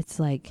shows, it's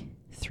like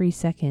 3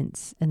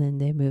 seconds and then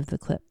they move the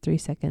clip, 3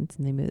 seconds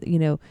and they move, you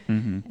know,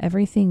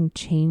 everything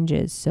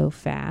changes so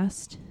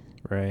fast.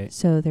 Right.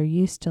 So they're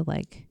used to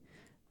like,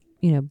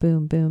 you know,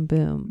 boom, boom,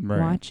 boom,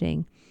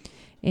 watching.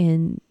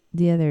 And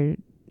the other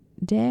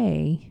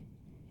day,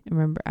 I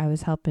remember I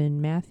was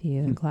helping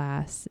Matthew in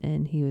class,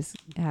 and he was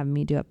having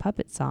me do a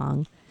puppet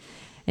song.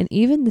 And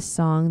even the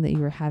song that you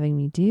were having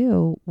me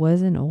do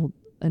was an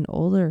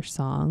older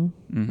song,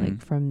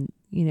 like from,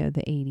 you know,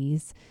 the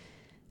 80s.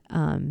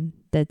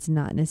 That's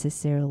not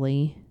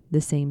necessarily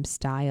the same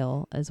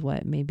style as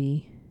what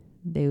maybe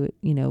they would,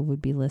 you know,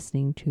 would be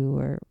listening to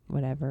or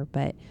whatever.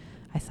 But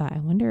I thought, I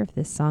wonder if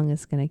this song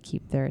is going to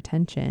keep their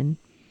attention.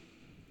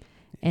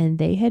 And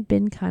they had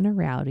been kind of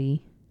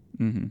rowdy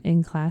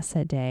in class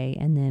that day.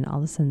 And then all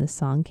of a sudden the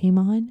song came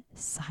on.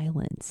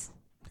 Silence.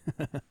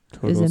 It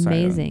was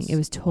amazing. Silence. It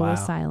was total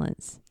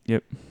silence.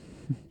 Yep.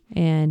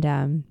 And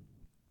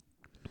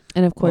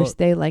of course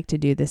they like to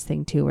do this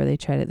thing too, where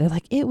they're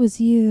like, it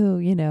was you,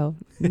 you know,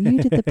 you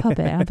did the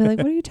puppet. I'll be like,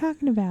 what are you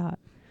talking about?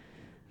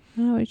 I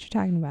don't know what you're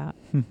talking about.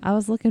 I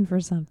was looking for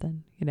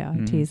something, you know,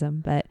 I tease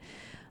them. But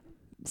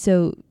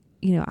so,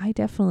 you know, I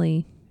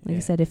definitely, like I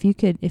said, if you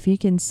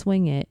can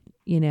swing it,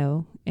 you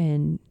know,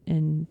 and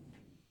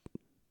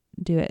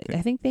do it.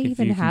 I think they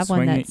even have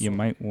one that's... you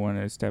might want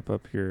to step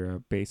up your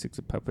basics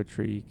of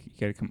puppetry. You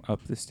got to come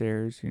up the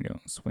stairs, you know,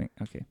 swing.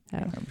 Okay.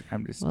 Oh.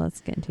 I'm just... Well,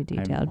 it's getting too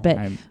detailed.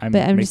 I'm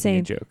just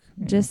saying, joke,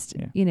 just,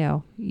 you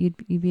know, you'd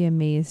be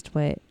amazed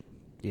what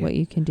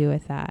you can do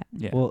with that.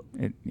 Yeah. Well,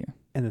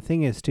 and the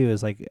thing is, too,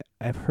 is like,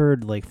 I've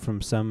heard like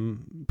from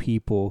some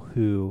people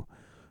who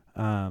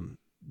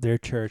their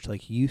church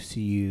like used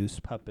to use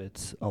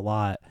puppets a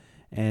lot.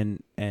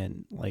 And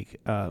like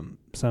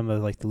some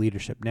of like the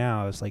leadership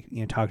now is like,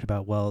 you know, talked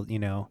about, well, you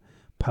know,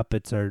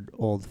 puppets are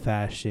old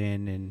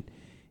fashioned,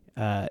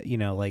 and you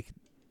know, like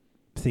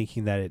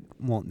thinking that it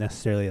won't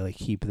necessarily like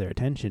keep their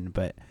attention,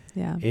 but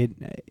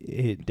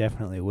it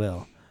definitely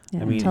will.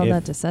 Yeah, I mean, tell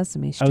that to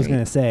Sesame Street. I was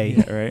gonna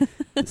say,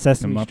 right?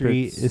 Sesame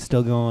Street is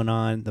still going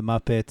on. The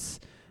Muppets,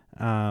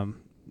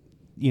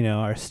 you know,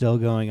 are still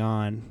going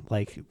on.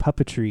 Like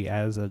puppetry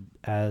as a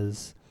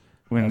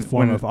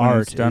form of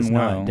art is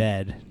not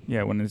dead.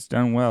 Yeah, when it's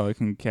done well, it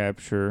can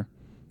capture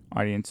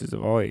audiences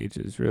of all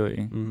ages, really.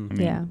 Mm-hmm. I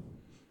mean,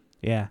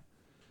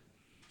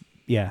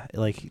 yeah.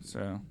 Like,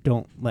 so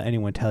don't let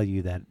anyone tell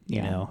you that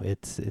you know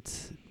it's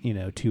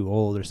too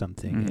old or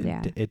something.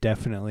 Mm-hmm. It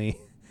definitely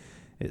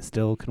it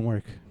still can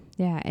work.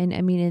 Yeah, and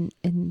I mean,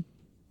 and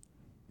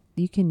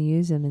you can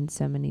use them in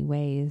so many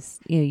ways.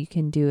 You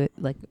can do it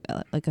like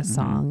a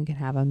song. You can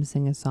have them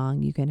sing a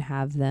song. You can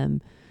have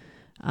them.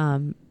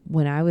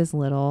 When I was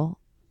little,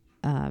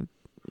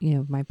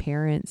 my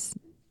parents,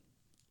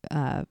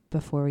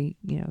 before we,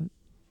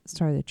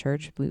 started the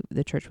church,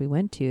 the church we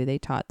went to, they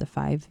taught the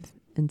 5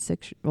 and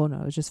 6. Well,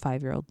 no, it was just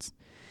 5-year-olds.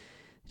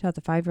 They taught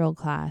the 5-year-old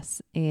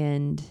class,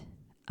 and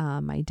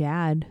my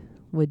dad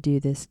would do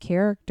this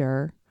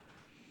character.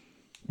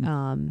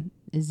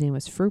 His name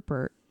was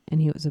Fruipert,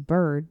 and he was a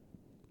bird,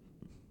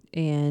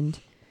 and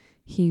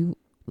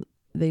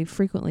they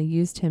frequently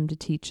used him to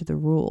teach the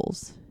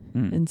rules,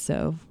 and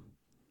so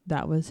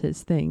that was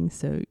his thing.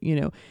 So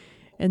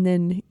and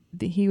then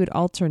he would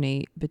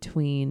alternate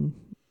between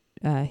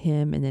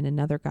him and then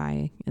another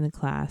guy in the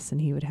class,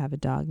 and he would have a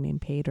dog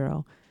named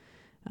Pedro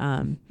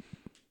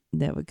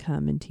that would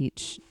come and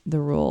teach the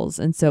rules.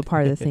 And so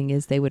part of the thing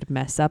is they would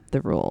mess up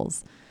the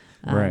rules.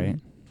 Right.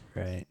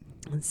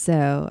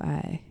 So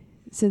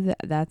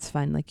that's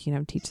fun. Like,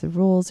 teach the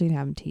rules. You can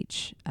have them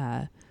teach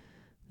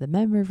the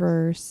memory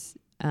verse.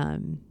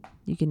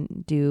 You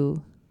can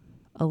do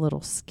a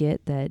little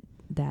skit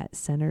that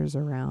centers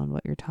around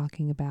what you're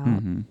talking about.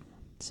 Mm-hmm.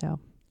 So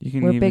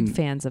we're big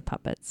fans of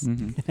puppets.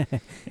 Mm-hmm.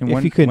 And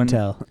if you couldn't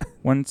tell,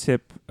 one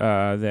tip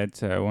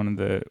that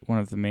one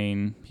of the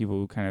main people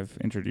who kind of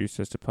introduced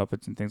us to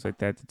puppets and things like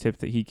that, the tip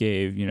that he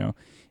gave,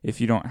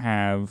 if you don't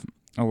have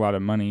a lot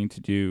of money to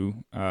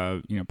do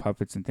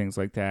puppets and things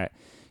like that,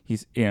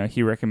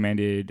 he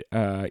recommended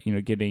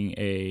getting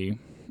a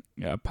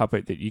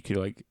puppet that you could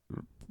like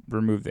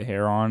remove the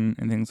hair on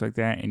and things like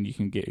that, and you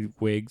can get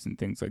wigs and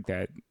things like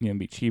that,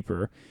 be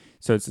cheaper.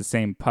 So it's the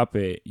same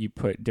puppet, you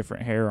put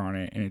different hair on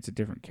it and it's a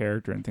different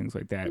character and things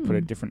like that. Put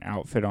a different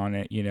outfit on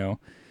it,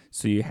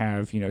 so you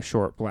have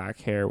short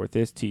black hair with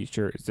this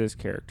t-shirt, it's this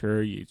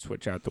character. You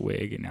switch out the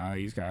wig and now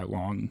he's got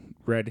long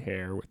red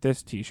hair with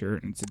this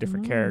t-shirt and it's a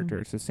different character.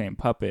 It's the same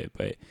puppet,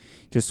 but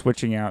just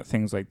switching out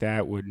things like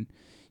that would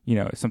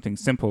something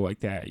simple like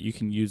that, you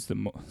can use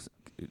the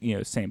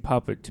same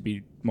puppet to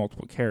be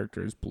multiple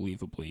characters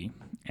believably,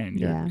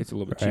 and it's a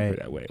little bit cheaper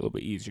that way, a little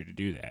bit easier to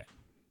do that.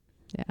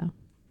 Yeah.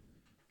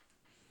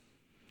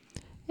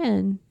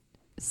 And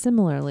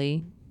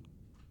similarly,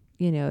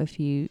 if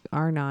you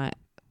are not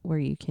where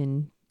you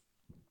can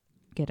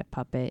get a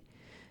puppet,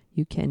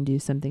 you can do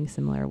something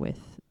similar with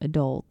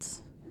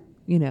adults,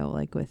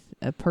 like with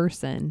a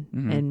person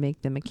and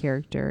make them a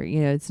character.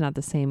 It's not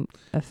the same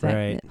effect.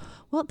 Right.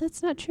 Well,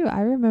 that's not true. I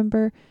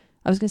remember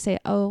I was going to say,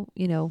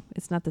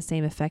 it's not the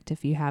same effect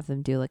if you have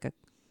them do like a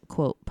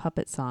quote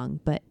puppet song,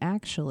 but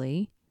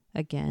actually,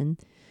 again,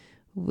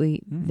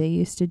 they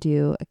used to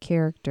do a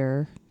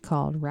character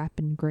called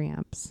Rappin'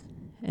 Gramps,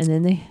 and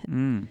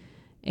then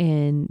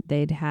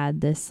they'd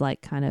had this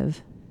like kind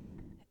of,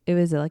 it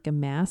was like a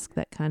mask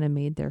that kind of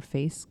made their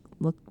face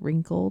look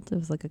wrinkled. It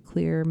was like a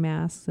clear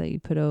mask that you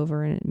put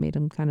over, and it made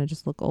them kind of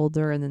just look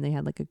older. And then they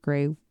had like a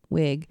gray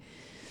wig,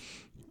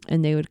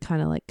 and they would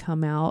kind of like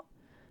come out,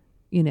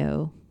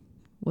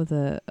 with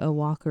a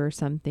walker or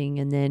something,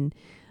 and then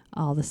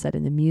all of a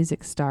sudden the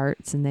music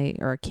starts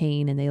or a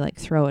cane, and they like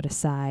throw it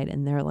aside,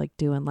 and they're like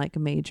doing like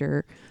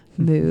major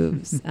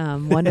moves.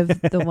 One of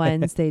the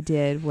ones they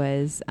did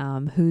was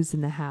Who's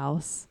in the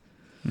House.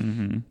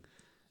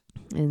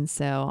 And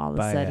so all of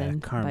a sudden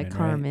by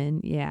Carmen,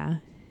 right? Yeah.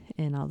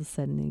 And all of a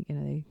sudden,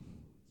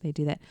 they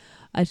do that.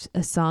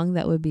 A song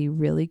that would be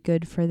really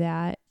good for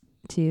that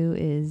too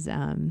is,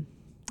 I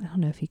don't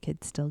know if you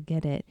could still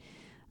get it.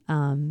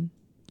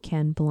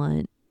 Ken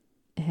Blunt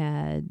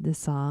had the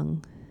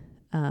song,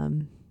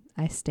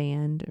 I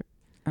Stand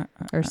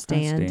or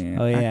Stand.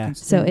 Stand. Oh yeah.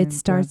 So it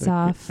starts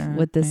off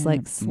with this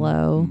like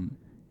slow,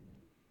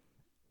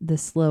 the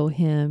slow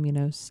hymn,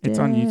 it's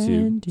on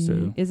YouTube.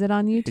 So is it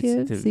on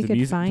YouTube? So you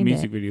could find it. The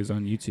music video is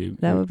on YouTube.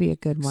 That would be a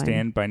good one.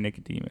 Stand by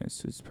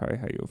Nicodemus is probably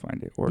how you'll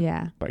find it, or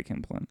by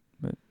Ken Blunt.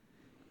 But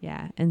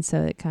yeah, and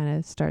so it kind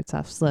of starts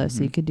off slow,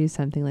 so you could do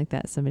something like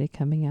that. Somebody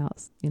coming out,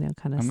 kind of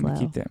slow. I'm gonna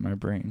keep that in my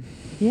brain.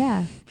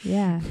 Yeah.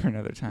 For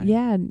another time.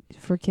 Yeah,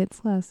 for kids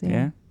class.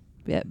 Yeah.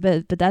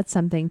 But that's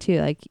something too.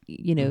 Like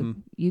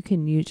you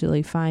can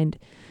usually find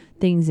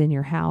things in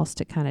your house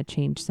to kind of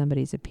change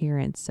somebody's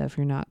appearance. So if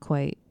you're not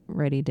quite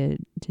ready to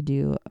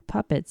do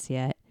puppets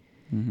yet,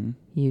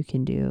 you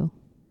can do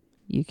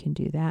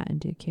that and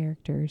do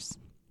characters.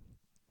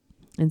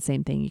 And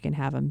same thing, you can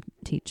have them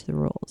teach the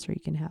rules, or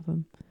you can have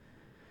them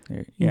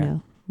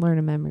learn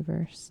a memory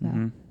verse.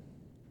 So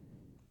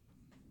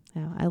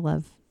yeah, I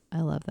love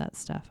that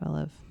stuff. I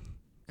love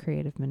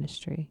creative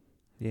ministry.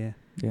 Yeah,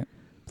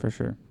 for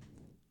sure.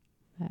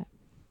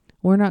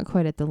 We're not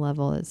quite at the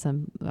level that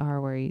some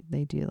are, where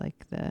they do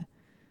like the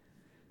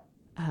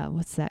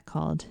what's that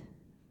called?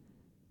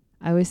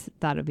 I always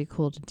thought it'd be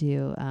cool to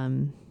do.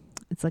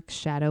 It's like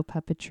shadow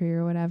puppetry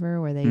or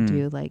whatever, where they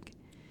do like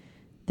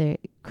they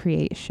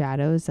create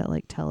shadows that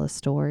like tell a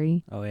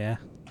story. Oh yeah.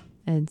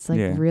 And it's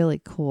like really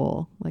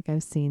cool. Like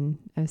I've seen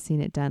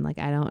it done. Like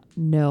I don't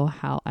know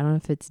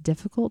if it's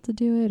difficult to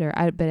do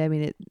it but I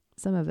mean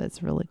some of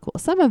it's really cool.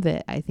 Some of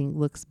it I think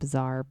looks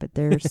bizarre, but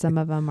there's some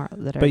of them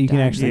that are but you can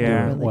actually do it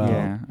really well.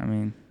 Yeah, I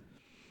mean,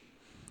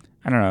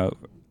 I don't know.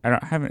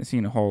 I haven't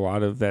seen a whole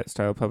lot of that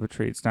style of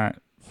puppetry. It's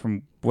not,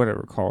 from what I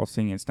recall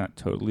seeing, it's not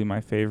totally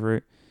my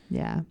favorite.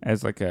 Yeah.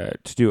 As like to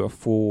do a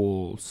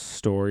full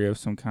story of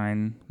some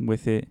kind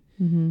with it.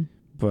 Mm-hmm.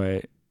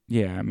 But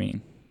yeah, I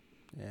mean,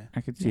 Yeah.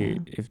 I could see it,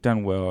 if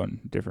done well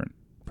on different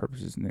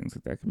purposes and things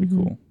like that, could be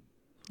cool.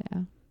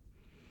 Yeah.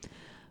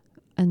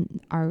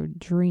 And our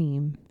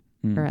dream,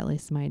 or at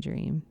least my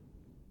dream,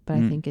 but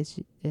I think it's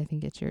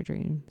your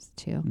dreams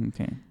too.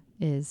 Okay.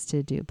 Is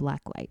to do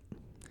blacklight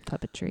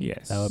puppetry.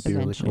 Yes, that would be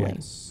really cool.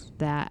 Yes.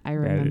 That I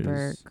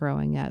remember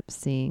growing up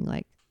seeing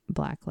like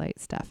blacklight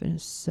stuff, and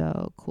it's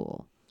so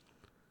cool.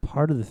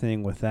 Part of the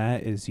thing with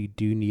that is you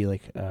do need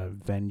like a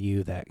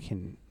venue that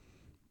can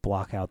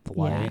block out the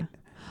light. Yeah.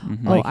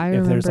 Mm-hmm. Like I if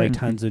remember. there's like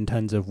tons and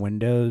tons of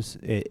windows,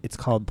 it's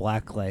called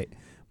blacklight.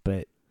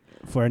 But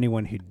for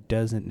anyone who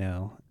doesn't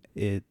know,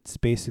 it's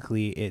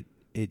basically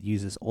it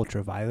uses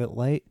ultraviolet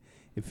light.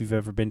 If you've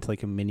ever been to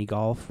like a mini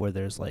golf where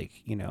there's like,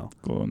 glow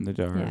in the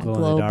dark. Yeah, glow in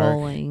glow the dark.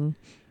 bowling.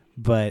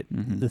 But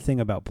the thing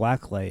about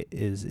blacklight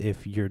is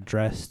if you're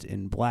dressed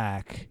in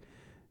black,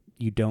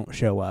 you don't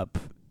show up,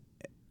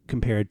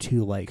 compared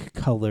to like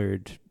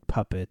colored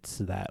puppets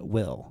that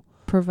will.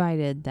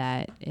 Provided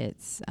that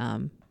it's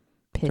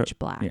pitch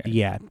black.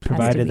 Yeah,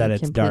 provided that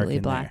it's dark completely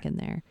in black there. in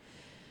there.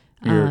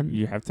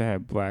 You have to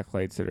have black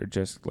lights that are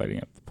just lighting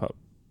up the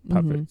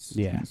puppets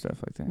and stuff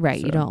like that. Right.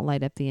 So. You don't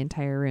light up the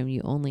entire room.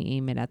 You only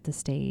aim it at the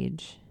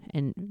stage,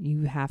 and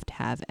you have to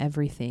have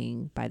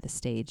everything by the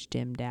stage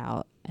dimmed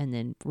out. And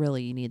then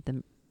really you need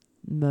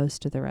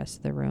most of the rest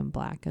of the room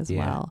black as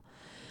well,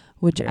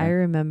 which I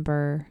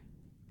remember.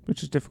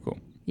 Which is difficult.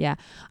 Yeah.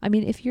 I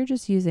mean, if you're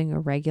just using a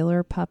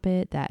regular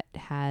puppet that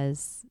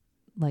has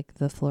like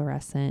the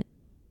fluorescent,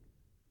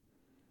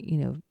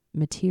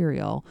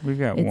 material. We've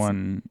got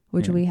one.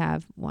 Which we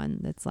have one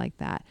that's like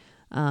that.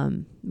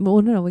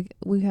 Well, no,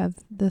 we have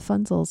the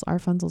Funzels. Our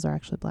Funzels are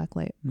actually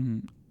blacklight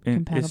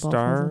compatible. Is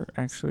Star Funzel.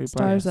 actually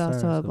Star's black?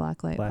 also a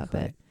blacklight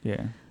puppet.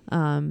 Yeah.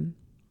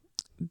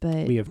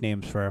 But we have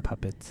names for our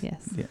puppets.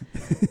 Yes. Yeah.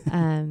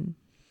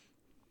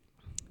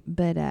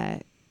 But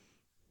I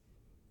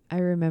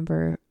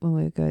remember when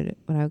I would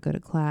go to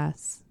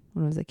class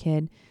when I was a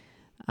kid,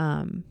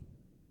 you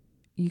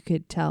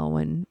could tell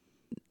when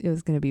it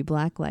was going to be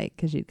blacklight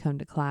because you'd come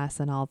to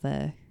class and all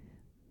the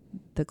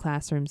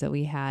classrooms that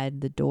we had,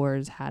 the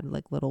doors had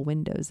like little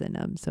windows in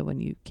them. So when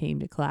you came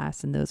to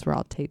class and those were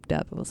all taped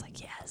up, it was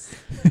like, yes,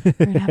 we're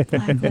going to have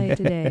blacklight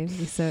today. It would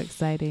be so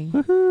exciting.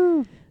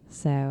 Woohoo!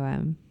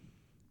 So,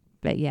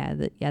 but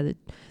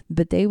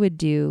but they would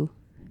do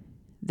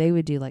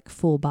like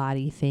full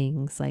body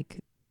things,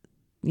 like,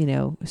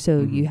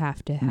 so you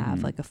have to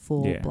have like a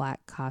full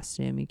black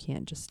costume. You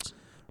can't just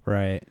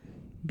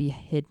be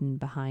hidden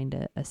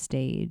behind a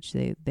stage.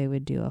 They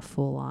would do a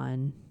full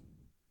on.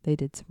 They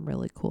did some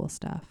really cool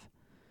stuff.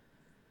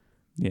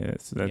 Yeah,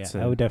 that's.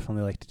 I would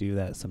definitely like to do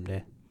that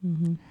someday.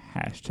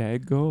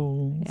 Hashtag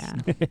goals. Yeah.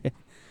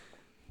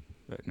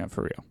 But not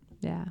for real.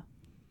 Yeah.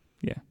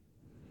 Yeah.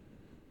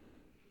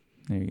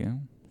 There you go.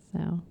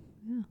 So,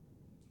 yeah.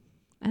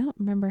 I don't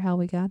remember how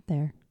we got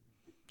there.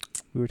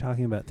 We were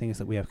talking about things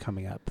that we have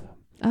coming up.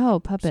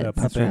 Oh, puppets. So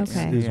puppets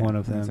is one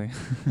of them.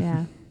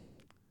 Yeah.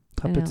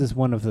 Puppets is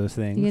one of those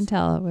things. You can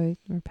tell we're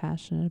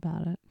passionate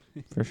about it.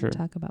 For sure. We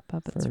talk about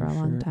puppets for a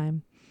long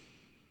time.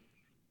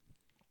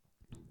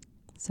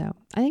 So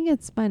I think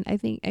it's fun.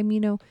 If you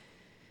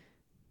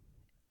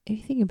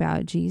think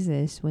about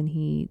Jesus, when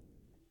he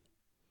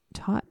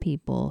taught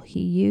people,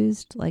 he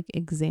used like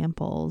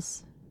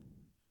examples.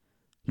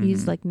 He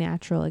used like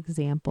natural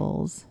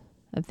examples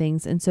of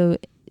things. And so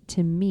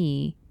to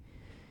me,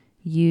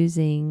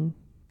 using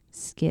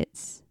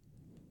skits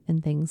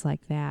and things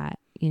like that,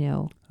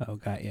 Oh,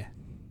 got you.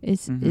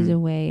 is a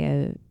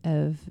way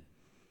of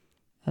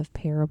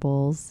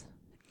parables.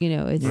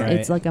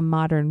 It's like a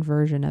modern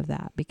version of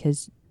that,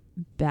 because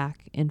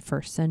back in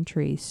first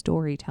century,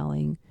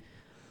 storytelling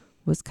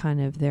was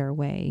kind of their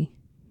way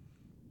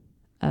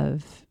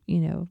of,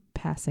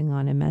 passing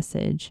on a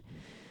message.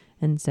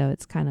 And so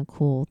it's kind of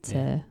cool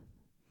to,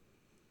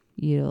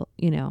 use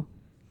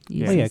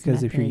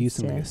because if you're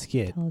using like a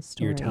skit, you're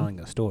story. telling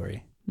a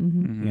story,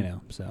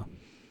 so.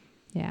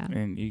 Yeah.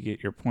 And you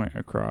get your point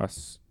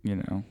across,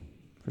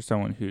 for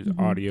someone who's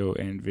audio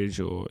and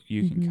visual,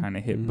 you can kind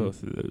of hit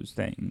both of those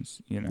things,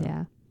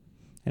 Yeah.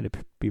 And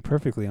to be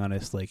perfectly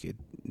honest, like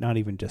not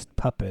even just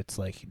puppets,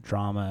 like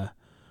drama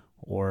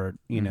or,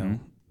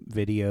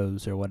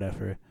 videos or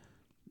whatever,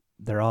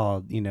 they're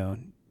all,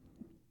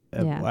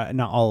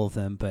 not all of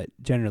them, but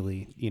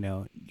generally, you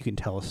can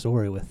tell a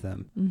story with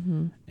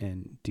them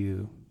and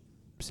do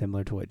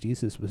similar to what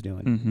Jesus was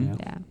doing.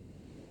 Yeah.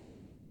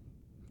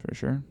 For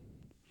sure.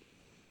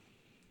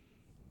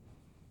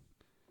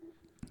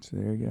 So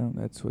there you go.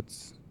 That's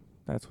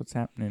that's what's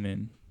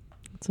happening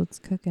That's what's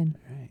cooking.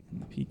 Right. in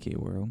the PK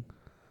world.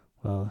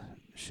 Well,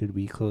 should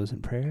we close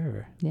in prayer?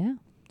 Or? Yeah.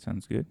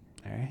 Sounds good.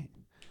 All right.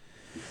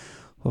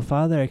 Well,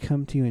 Father, I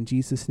come to you in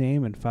Jesus'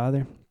 name, and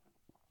Father,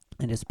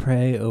 I just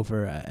pray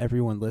over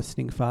everyone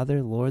listening,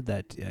 Father, Lord,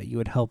 that you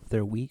would help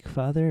their week,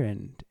 Father,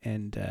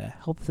 and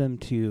help them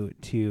to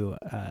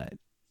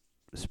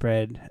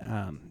spread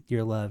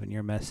your love and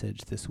your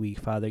message this week,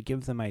 Father.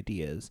 Give them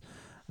ideas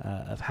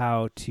of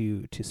how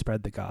to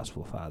spread the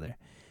gospel, Father.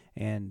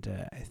 And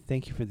I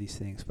thank you for these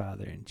things,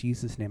 Father. In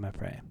Jesus' name I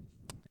pray.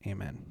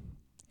 Amen.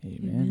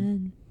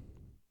 Amen.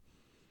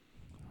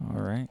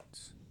 All right.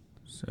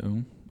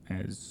 So,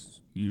 as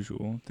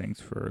usual, thanks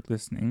for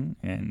listening.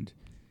 And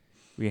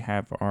we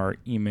have our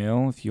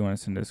email if you want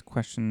to send us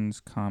questions,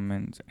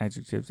 comments,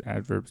 adjectives,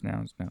 adverbs,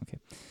 nouns. No, okay.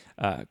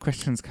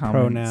 Questions,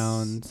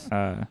 comments.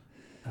 Pronouns.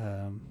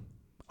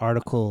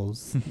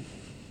 Articles.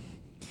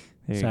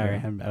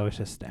 Sorry, I was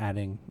just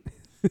adding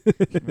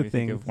things.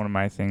 Think of one of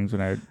my things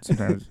when I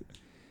sometimes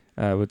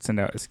would send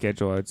out a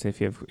schedule. I would say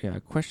if you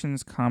have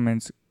questions,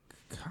 comments,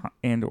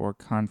 and or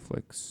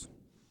conflicts.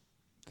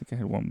 I think I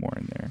had one more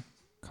in there.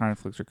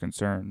 Conflicts or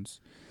concerns.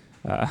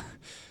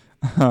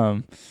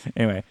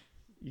 Anyway,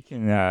 you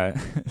can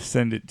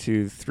send it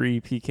to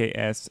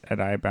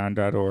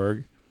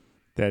 3pks@ibound.org.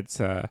 That's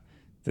the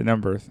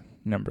number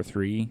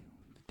 3,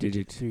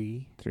 digit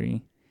 3.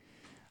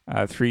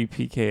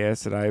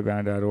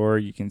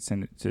 3pks@ibound.org. You can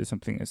send it to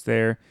something that's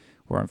there.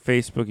 We're on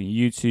Facebook and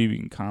YouTube. You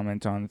can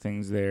comment on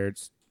things there.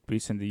 We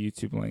send the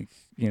YouTube link,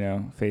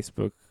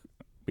 Facebook.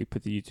 We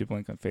put the YouTube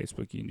link on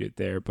Facebook. You can do it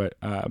there. But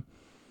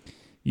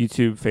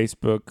YouTube,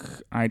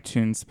 Facebook,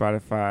 iTunes,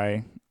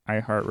 Spotify,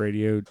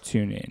 iHeartRadio,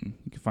 TuneIn.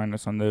 You can find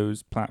us on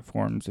those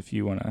platforms if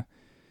you want to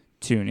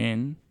tune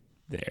in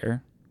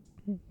there.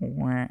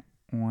 Okay.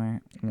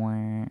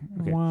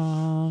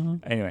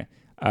 Anyway,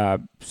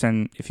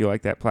 send if you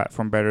like that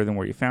platform better than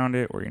where you found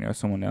it, or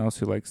someone else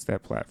who likes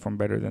that platform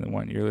better than the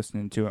one you're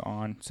listening to it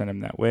on. Send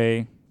them that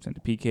way. Send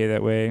the PK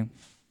that way.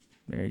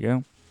 There you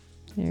go.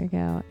 There you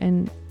go.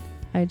 And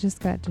I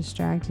just got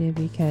distracted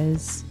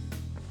because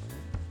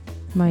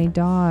my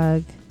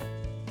dog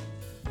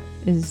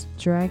is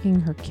dragging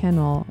her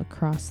kennel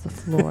across the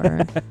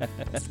floor.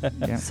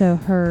 Yeah. So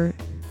her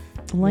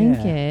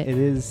blanket it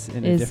is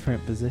in a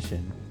different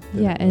position.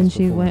 Yeah, and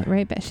she went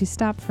right back. She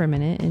stopped for a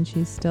minute, and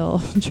she's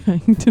still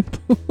trying to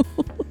pull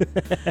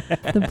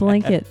the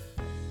blanket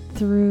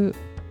through.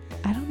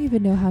 I don't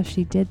even know how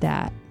she did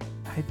that.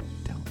 I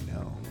don't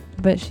know.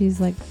 But she's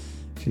like...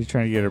 She's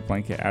trying to get her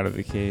blanket out of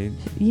the cage.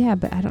 Yeah,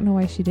 but I don't know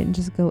why she didn't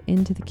just go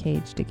into the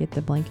cage to get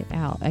the blanket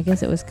out. I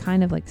guess it was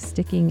kind of like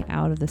sticking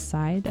out of the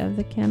side of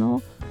the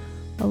kennel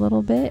a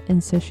little bit,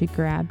 and so she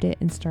grabbed it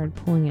and started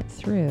pulling it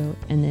through,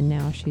 and then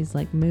now she's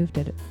like moved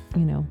it,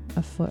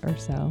 a foot or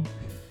so.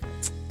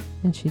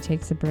 And she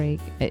takes a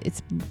break.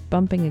 It's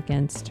bumping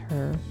against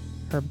her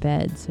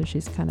bed, so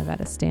she's kind of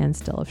at a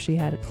standstill. If she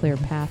had a clear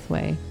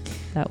pathway,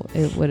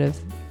 it would have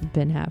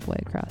been halfway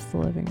across the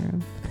living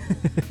room.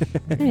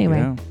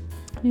 Anyway,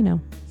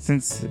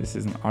 Since this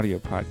is an audio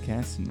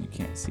podcast and you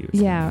can't see what's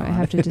going on. I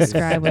have to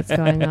describe what's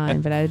going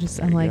on, but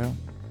I'm like,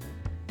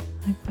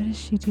 what is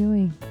she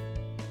doing?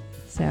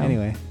 So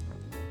anyway,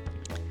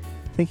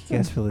 thank you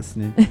guys for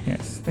listening.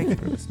 Yes, thank you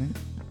for listening.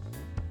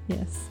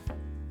 Yes.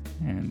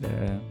 And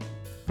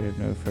we have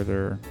no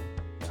further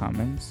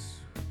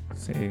comments.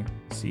 Say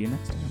see you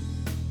next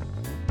time.